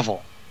graphic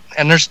novel.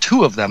 And there's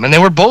 2 of them, and they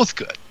were both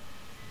good.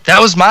 That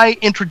was my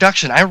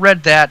introduction. I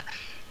read that,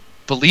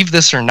 believe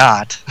this or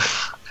not,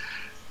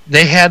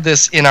 they had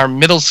this in our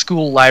middle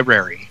school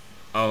library.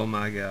 Oh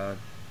my god.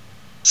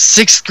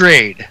 6th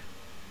grade.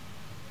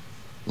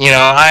 You know,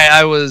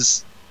 I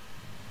was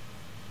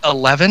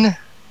 11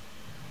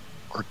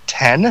 or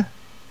 10?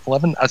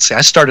 11? Let's see,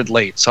 I started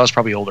late, so I was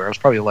probably older. I was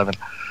probably 11.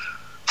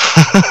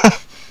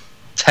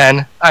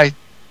 10? I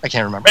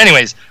can't remember.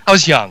 Anyways, I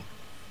was young.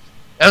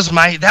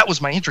 That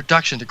was my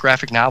introduction to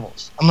graphic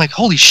novels. I'm like,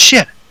 holy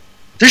shit.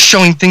 They're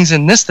showing things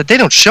in this that they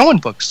don't show in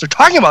books. They're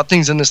talking about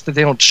things in this that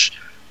they don't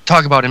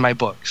talk about in my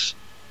books.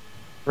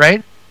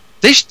 Right?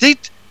 They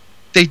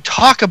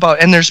talk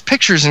about, and there's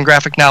pictures in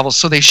graphic novels,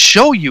 so they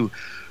show you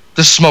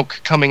the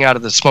smoke coming out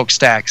of the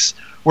smokestacks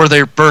where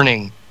they're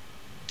burning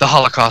the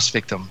Holocaust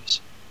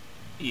victims.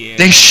 Yeah.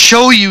 They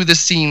show you the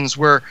scenes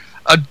where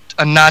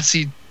a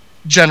Nazi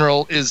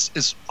general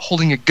is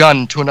holding a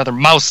gun to another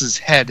mouse's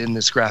head in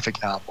this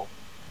graphic novel.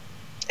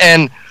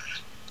 And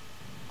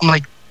I'm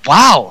like,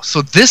 wow,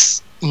 so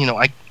this, you know,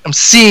 I'm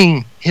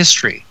seeing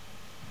history.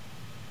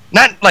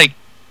 Not like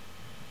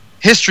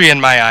history in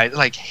my eyes,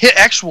 like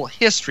actual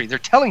history. They're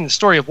telling the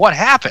story of what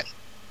happened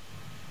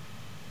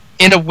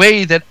in a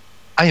way that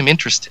I am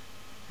interested.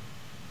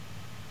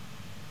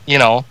 You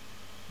know?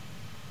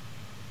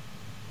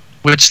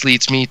 Which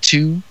leads me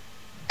to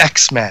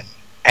X-Men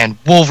and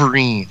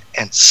Wolverine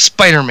and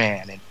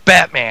Spider-Man and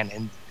Batman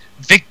and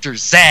Victor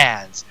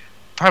Zsasz.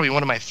 Probably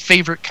one of my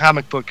favorite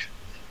comic book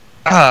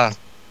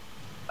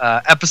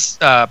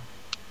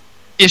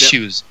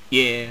issues.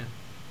 Yeah.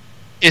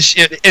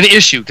 An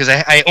issue, because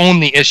I own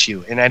the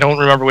issue, and I don't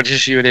remember which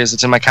issue it is.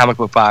 It's in my comic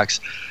book box,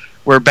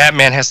 where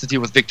Batman has to deal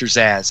with Victor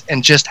Zsasz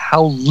and just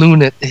how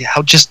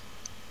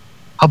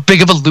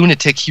big of a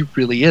lunatic he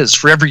really is.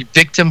 For every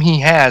victim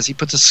he has, he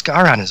puts a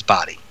scar on his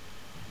body.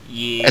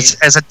 Yeah.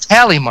 As a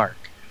tally mark.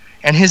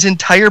 And his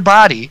entire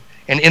body,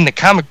 and in the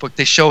comic book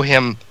they show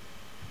him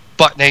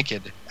butt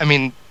naked. I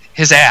mean,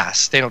 his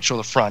ass. They don't show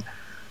the front.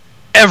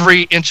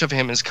 Every inch of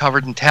him is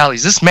covered in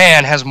tallies. This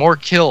man has more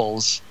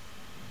kills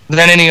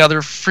than any other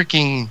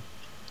freaking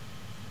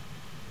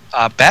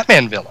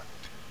Batman villain.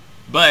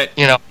 But,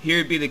 you know,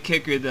 here'd be the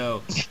kicker,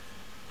 though.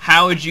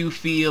 How would you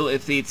feel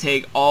if they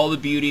take all the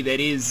beauty that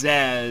is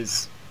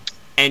Zsasz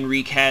and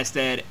recast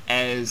that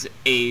as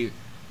a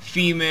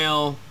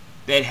female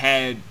that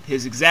had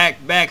his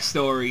exact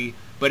backstory,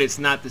 but it's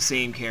not the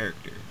same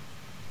character?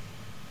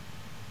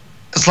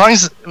 As long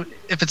as,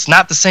 if it's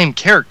not the same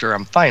character,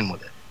 I'm fine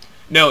with it.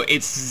 No,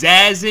 it's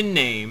Zsasz in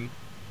name,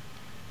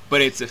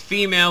 but it's a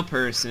female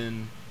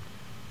person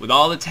with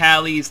all the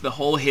tallies, the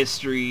whole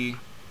history.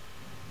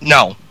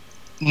 No,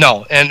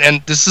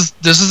 and this is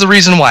the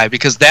reason why,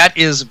 because that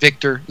is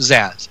Victor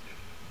Zsasz.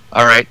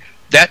 All right,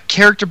 that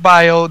character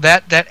bio,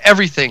 that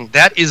everything,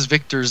 that is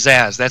Victor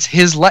Zsasz. That's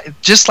his life,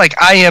 just like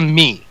I am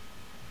me.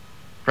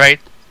 Right?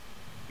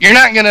 You're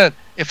not gonna,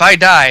 if I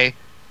die,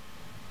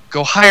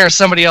 go hire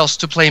somebody else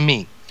to play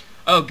me.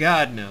 Oh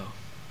God, no.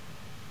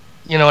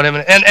 You know what I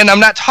mean? And I'm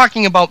not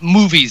talking about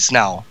movies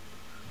now.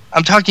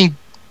 I'm talking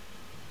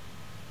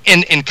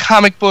in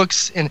comic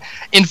books. In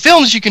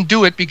films, you can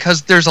do it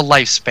because there's a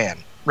lifespan,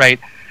 right?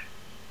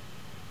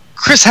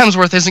 Chris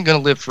Hemsworth isn't going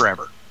to live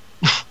forever.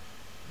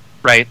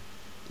 Right?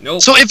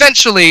 Nope. So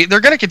eventually, they're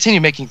going to continue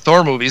making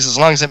Thor movies as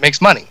long as it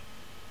makes money.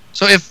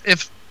 So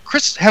if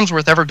Chris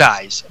Hemsworth ever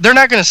dies, they're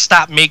not going to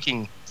stop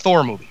making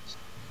Thor movies.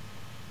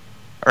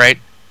 All right?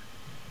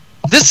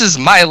 This is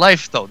my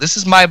life, though. This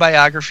is my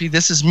biography.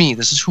 This is me.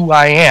 This is who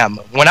I am.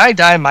 When I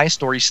die, my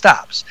story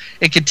stops.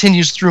 It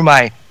continues through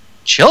my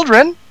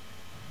children,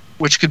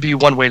 which could be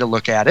one way to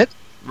look at it.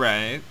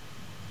 Right.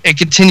 It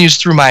continues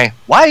through my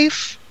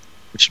wife,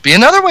 which would be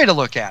another way to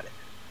look at it.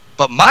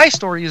 But my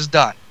story is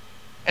done.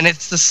 And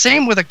it's the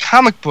same with a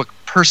comic book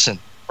person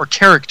or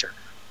character.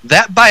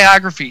 That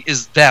biography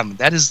is them.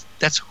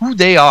 That's who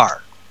they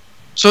are.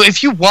 So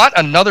if you want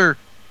another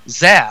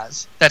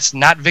Zsasz that's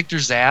not Victor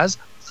Zsasz,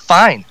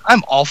 fine.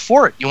 I'm all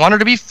for it. You want her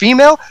to be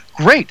female?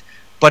 Great.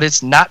 But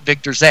it's not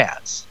Victor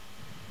Zsasz.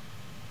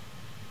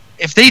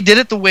 If they did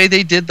it the way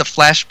they did the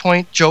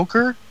Flashpoint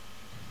Joker,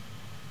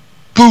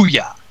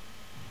 booyah.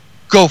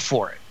 Go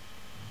for it.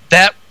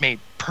 That made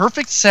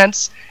perfect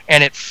sense,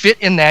 and it fit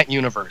in that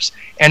universe.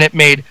 And it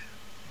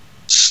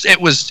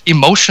was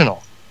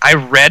emotional. I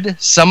read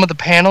some of the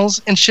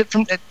panels and shit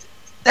from it.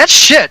 That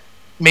shit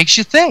makes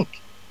you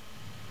think.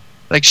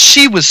 Like,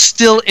 she was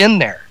still in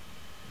there.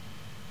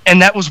 And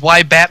that was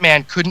why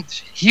Batman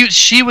couldn't...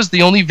 She was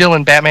the only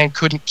villain Batman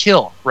couldn't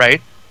kill,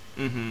 right?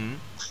 Mm-hmm.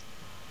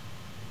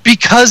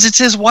 Because it's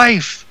his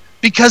wife.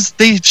 because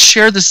they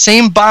share the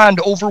same bond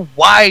over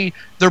why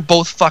they're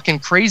both fucking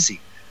crazy.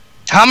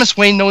 Thomas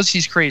Wayne knows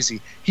he's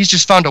crazy. He's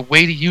just found a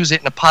way to use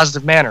it in a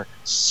positive manner,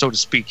 so to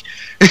speak.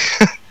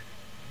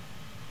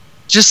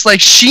 Just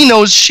like she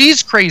knows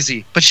she's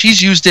crazy, but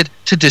she's used it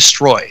to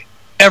destroy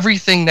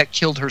everything that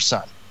killed her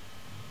son.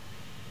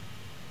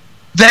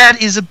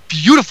 That is a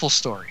beautiful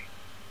story.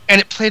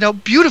 And it played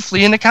out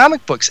beautifully in the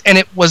comic books. And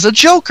it was a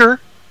Joker,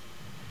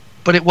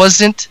 but it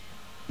wasn't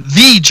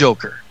the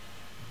Joker.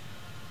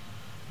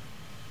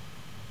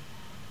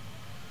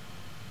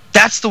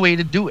 That's the way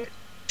to do it.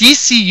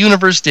 DC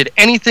Universe did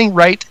anything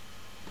right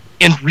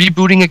in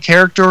rebooting a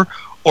character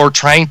or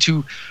trying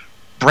to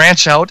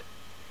branch out.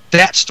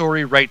 That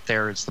story right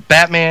there is the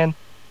Batman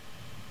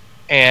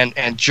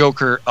and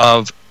Joker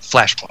of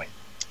Flashpoint.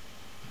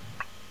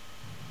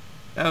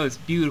 That was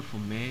beautiful,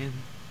 man.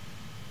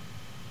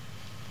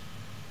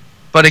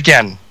 But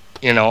again,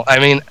 you know, I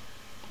mean,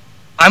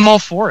 I'm all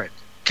for it.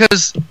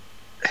 Because,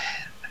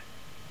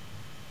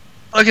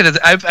 look at it,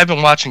 I've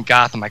been watching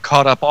Gotham. I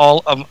caught up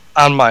on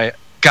my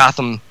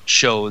Gotham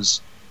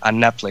shows on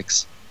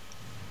Netflix.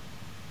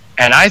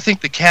 And I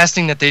think the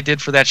casting that they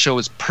did for that show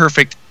is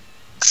perfect,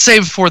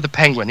 save for the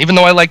Penguin, even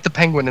though I like the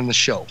Penguin in the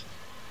show.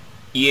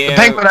 Yeah, the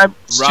Penguin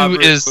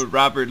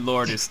Robert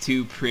Lord is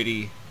too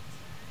pretty.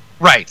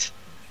 Right.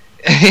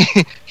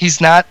 He's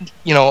not,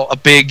 you know, a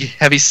big,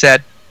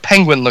 heavy-set,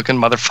 penguin-looking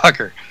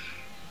motherfucker.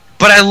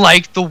 But I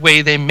like the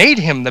way they made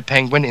him the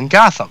Penguin in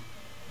Gotham.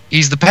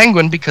 He's the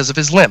Penguin because of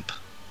his limp.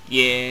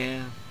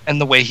 Yeah.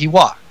 And the way he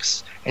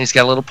walks. And he's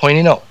got a little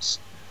pointy nose.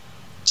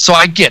 So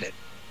I get it.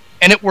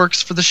 And it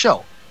works for the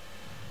show.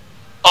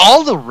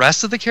 All the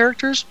rest of the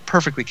characters,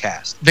 perfectly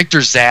cast. Victor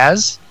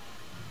Zsasz,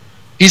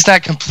 he's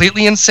not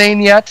completely insane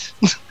yet.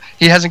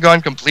 He hasn't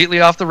gone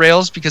completely off the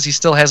rails because he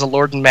still has a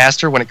lord and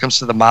master when it comes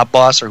to the mob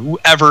boss or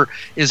whoever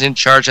is in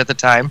charge at the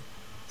time.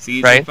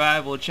 Season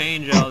 5 will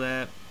change all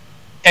that.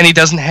 And he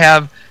doesn't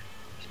have...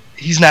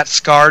 He's not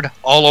scarred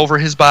all over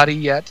his body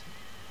yet.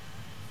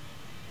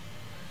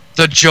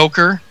 The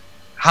Joker,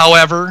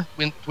 however,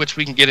 which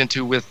we can get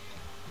into with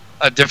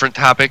a different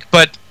topic,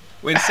 but...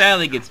 When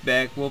Sally gets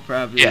back, we'll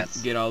probably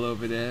get all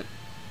over that.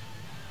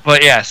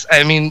 But yes,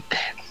 I mean,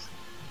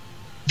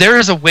 there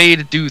is a way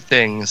to do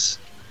things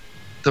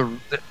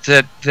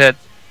that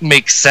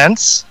makes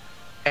sense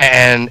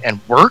and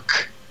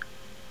work,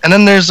 and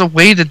then there's a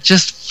way to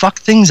just fuck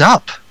things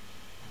up.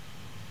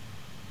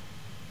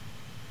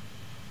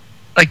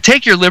 Like,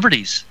 take your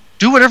liberties.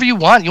 Do whatever you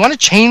want. You want to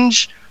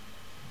change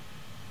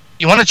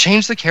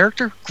the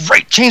character?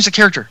 Great, change the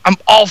character. I'm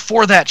all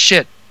for that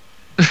shit.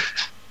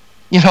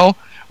 You know?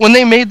 When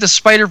they made the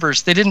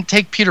Spider-Verse, they didn't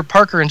take Peter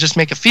Parker and just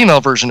make a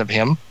female version of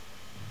him.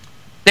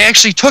 They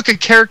actually took a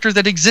character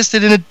that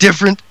existed in a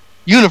different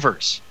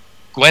universe.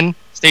 Gwen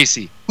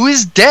Stacy, who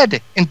is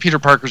dead in Peter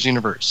Parker's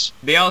universe.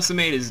 They also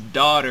made his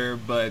daughter,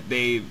 but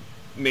they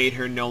made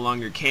her no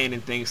longer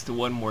canon thanks to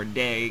One More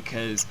Day,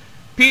 because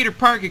Peter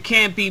Parker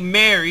can't be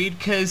married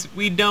because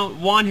we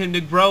don't want him to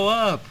grow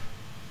up.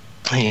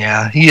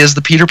 Yeah, he is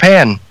the Peter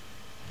Pan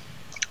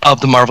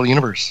of the Marvel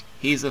Universe.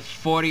 He's a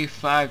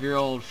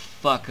 45-year-old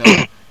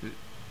fuck-up.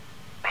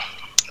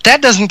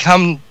 That doesn't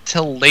come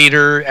till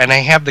later, and I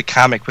have the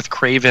comic with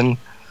Craven.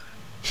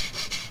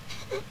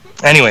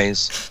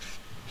 Anyways.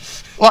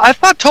 Well, I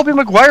thought Tobey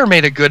Maguire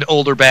made a good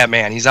older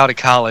Batman. He's out of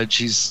college.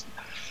 He's...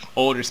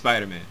 Older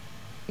Spider-Man.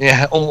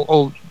 Yeah,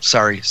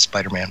 sorry,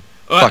 Spider-Man.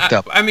 Well, Fucked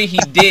up. I mean, he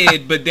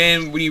did, but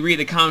then when you read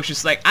the comics,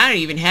 it's like, I don't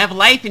even have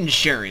life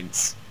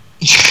insurance.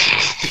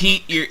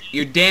 Pete,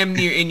 you're damn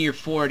near in your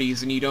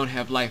 40s and you don't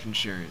have life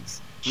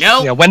insurance.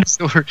 Nope. Yeah, when...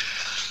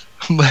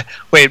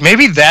 Wait,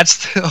 maybe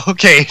that's...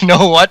 Okay, you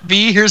know what,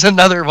 B? Here's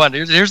another one.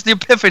 Here's the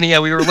epiphany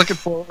we were looking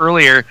for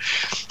earlier.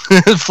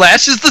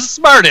 Flash is the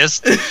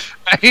smartest,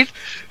 right?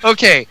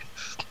 Okay.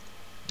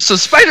 So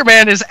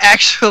Spider-Man is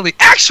actually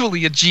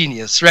a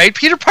genius, right?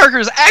 Peter Parker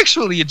is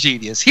actually a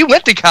genius. He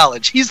went to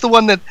college. He's the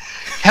one that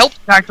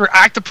helped Dr.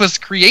 Octopus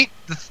create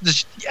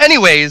the...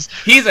 Anyways...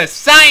 He's a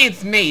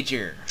science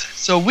major.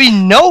 So we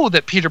know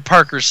that Peter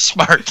Parker's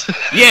smart.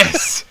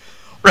 Yes.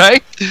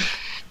 Right?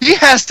 He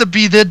has to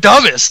be the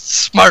dumbest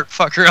smart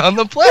fucker on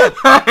the planet.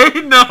 I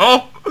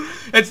know.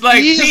 It's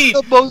like, Pete,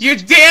 you're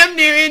damn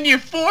near in your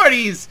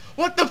 40s.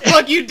 What the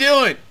fuck you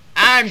doing?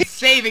 I'm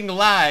saving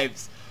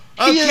lives.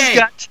 Okay,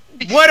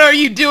 what are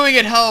you doing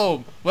at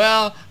home?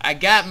 Well, I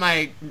got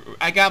my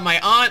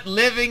aunt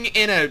living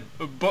in a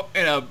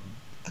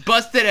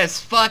busted as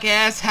fuck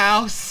ass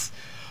house.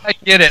 I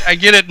get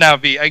it now,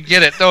 B. I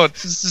get it. No,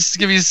 just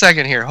give me a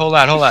second here. Hold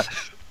on.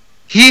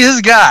 He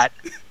has got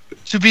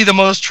to be the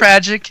most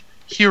tragic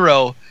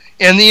hero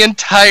in the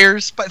entire...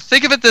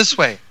 Think of it this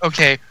way,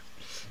 okay?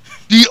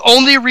 The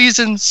only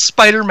reason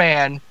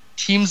Spider-Man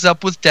teams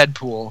up with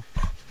Deadpool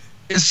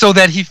is so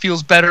that he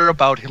feels better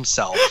about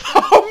himself.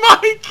 Oh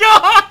my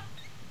god!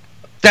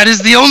 That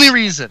is the only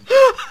reason.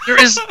 There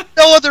is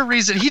no other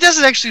reason. He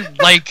doesn't actually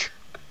like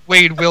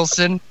Wade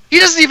Wilson. He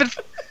doesn't even...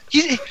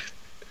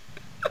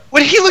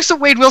 When he looks at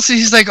Wade Wilson,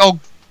 he's like, oh,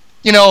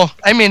 you know,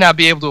 I may not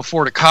be able to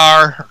afford a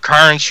car or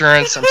car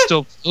insurance. I'm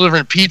still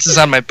delivering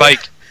pizzas on my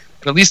bike,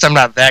 but at least I'm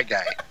not that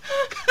guy.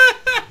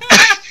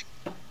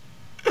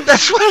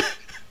 That's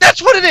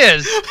what it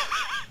is.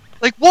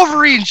 Like,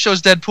 Wolverine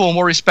shows Deadpool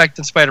more respect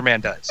than Spider-Man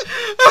does.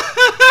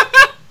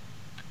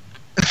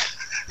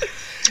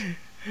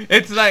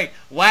 It's like,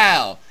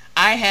 wow,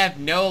 I have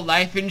no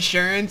life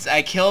insurance,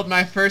 I killed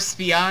my first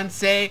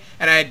fiance,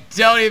 and I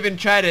don't even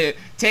try to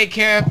take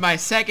care of my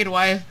second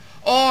wife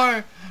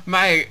or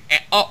my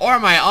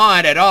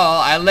aunt at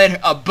all. I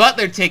let a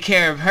butler take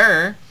care of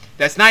her.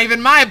 That's not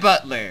even my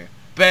butler.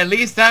 But at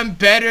least I'm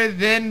better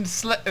than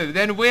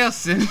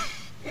Wilson.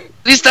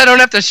 At least I don't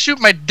have to shoot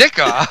my dick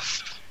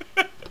off.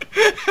 At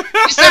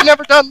least I've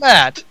never done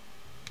that.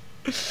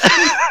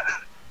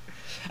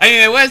 I mean,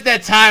 there was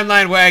that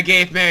timeline where I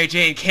gave Mary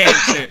Jane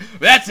cancer. But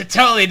that's a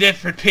totally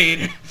different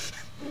Peter.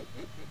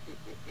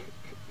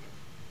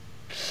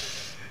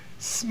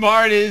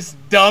 Smartest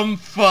dumb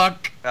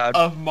fuck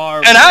of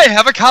Marvel. And I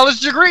have a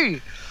college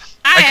degree.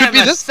 I am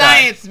a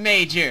science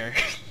major.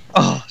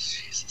 Oh,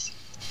 Jesus.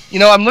 You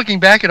know, I'm looking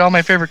back at all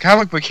my favorite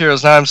comic book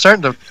heroes now. I'm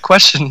starting to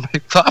question my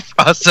thought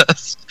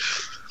process.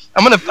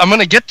 I'm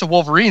gonna get to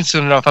Wolverine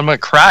soon enough. I'm gonna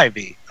cry,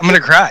 B. I'm gonna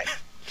cry.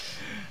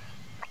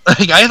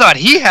 Like, I thought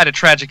he had a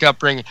tragic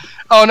upbringing.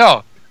 Oh,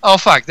 no. Oh,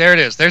 fuck. There it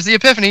is. There's the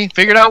epiphany.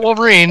 Figured out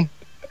Wolverine.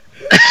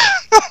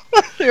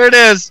 There it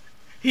is.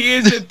 He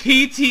is a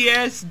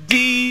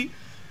PTSD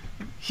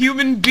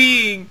human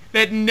being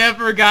that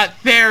never got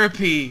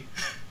therapy.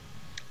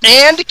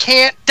 And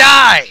can't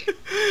die.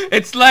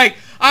 It's like,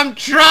 I'm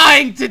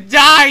trying to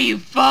die, you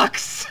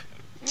fucks.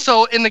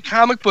 So, in the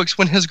comic books,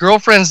 when his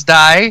girlfriends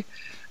die,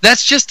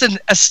 that's just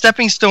a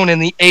stepping stone in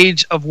the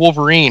age of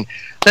Wolverine.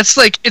 That's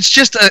like, it's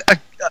just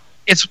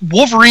it's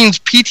Wolverine's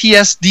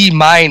PTSD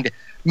mind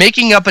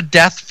making up a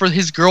death for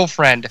his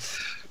girlfriend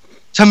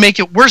to make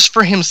it worse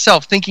for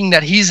himself, thinking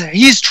that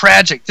he's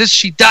tragic.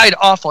 She died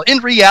awful. In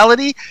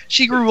reality,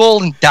 she grew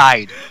old and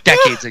died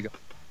decades ago.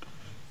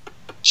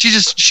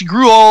 She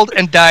grew old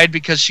and died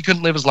because she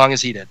couldn't live as long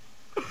as he did.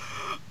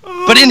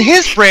 But in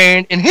his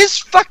brain, in his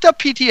fucked up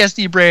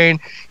PTSD brain,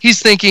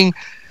 he's thinking,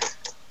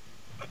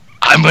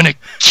 I'm gonna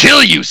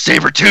kill you,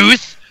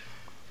 Sabretooth.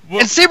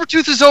 And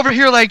Sabretooth is over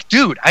here like,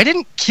 dude, I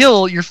didn't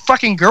kill your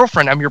fucking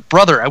girlfriend. I'm your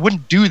brother. I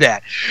wouldn't do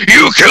that.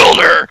 You killed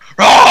her!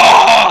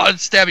 Oh!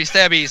 Stabby,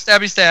 stabby,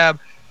 stabby, stab.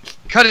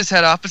 Cut his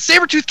head off. But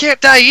Sabretooth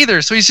can't die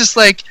either, so he's just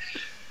like,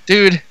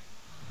 dude,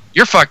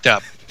 you're fucked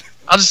up.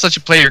 I'll just let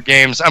you play your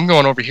games. I'm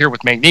going over here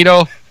with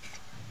Magneto.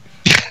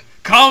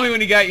 Call me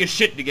when you got your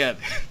shit together.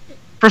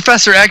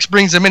 Professor X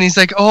brings him in. He's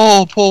like,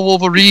 oh, poor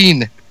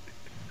Wolverine.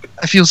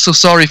 I feel so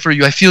sorry for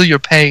you. I feel your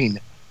pain.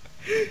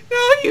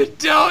 No, you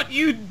don't,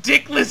 you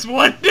dickless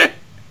wonder.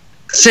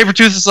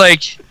 Sabretooth is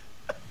like,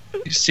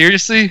 you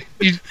seriously?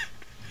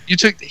 You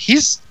took...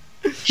 He's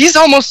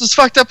almost as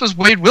fucked up as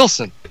Wade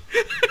Wilson.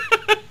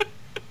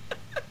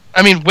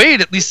 I mean,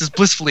 Wade at least is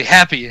blissfully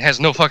happy and has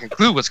no fucking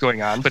clue what's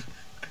going on, but...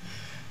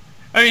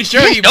 I mean,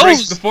 sure, he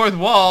breaks the fourth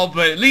wall,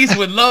 but at least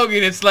with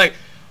Logan, it's like,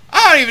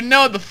 I don't even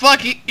know what the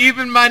fuck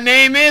even my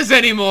name is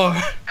anymore.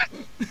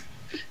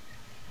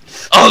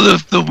 All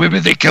of the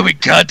women that come in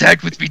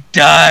contact with me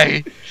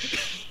die.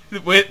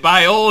 With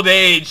my old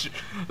age,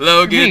 Logan.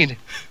 What do you mean?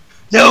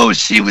 No,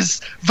 she was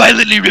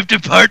violently ripped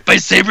apart by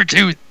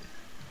Sabretooth.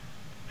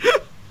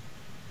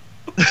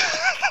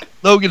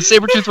 Logan,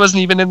 Sabretooth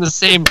wasn't even in the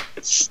same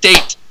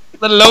state,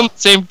 let alone the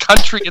same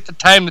country at the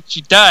time that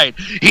she died.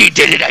 He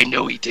did it, I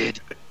know he did.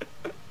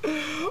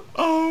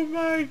 Oh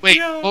my God.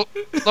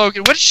 Wait,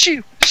 Logan, what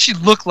did she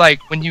look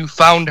like when you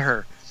found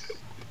her?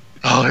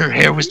 Oh, her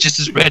hair was just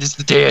as red as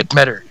the day I'd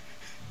met her.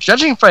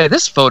 Judging by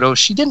this photo,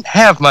 she didn't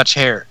have much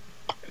hair.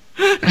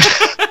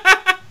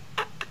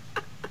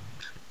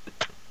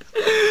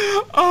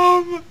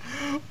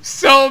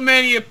 So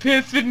many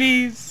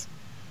epiphanies.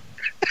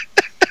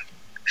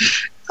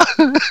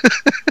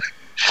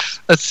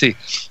 Let's see.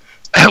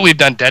 We've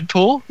done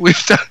Deadpool. We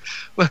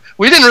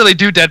didn't really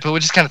do Deadpool. We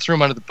just kind of threw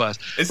him under the bus.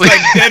 It's like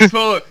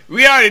Deadpool.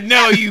 We already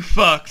know you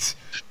fucked.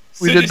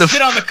 So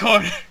sit on the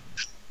corner.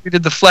 We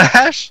did the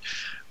Flash.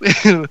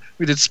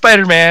 We did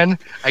Spider-Man.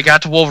 I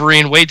got to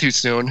Wolverine way too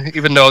soon,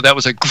 even though that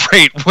was a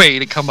great way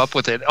to come up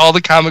with it. All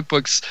the comic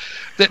books,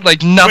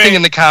 like nothing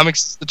in the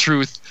comics is the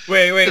truth.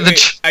 Wait.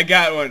 I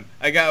got one.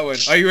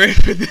 Are you ready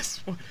for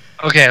this one?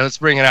 Okay, let's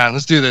bring it on.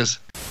 Let's do this.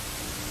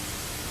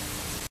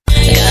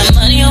 Got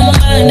money on my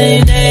mind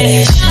every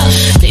day.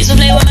 Please don't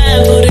play with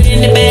mine, put it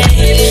in the bag.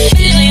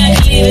 Usually I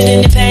can leave it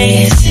in the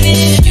past.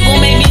 You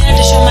won't make me have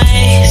to show my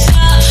ass.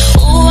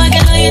 Ooh, I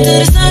can love you till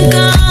the sun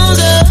comes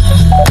up.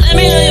 Let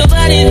me lay your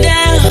body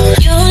down.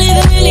 You don't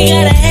even really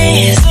gotta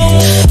ask.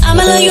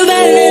 I'ma love you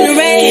better than the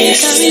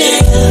rest. Tell me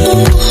that,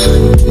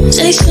 ooh,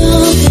 say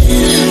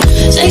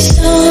something, say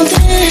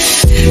something,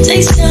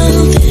 say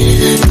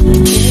something.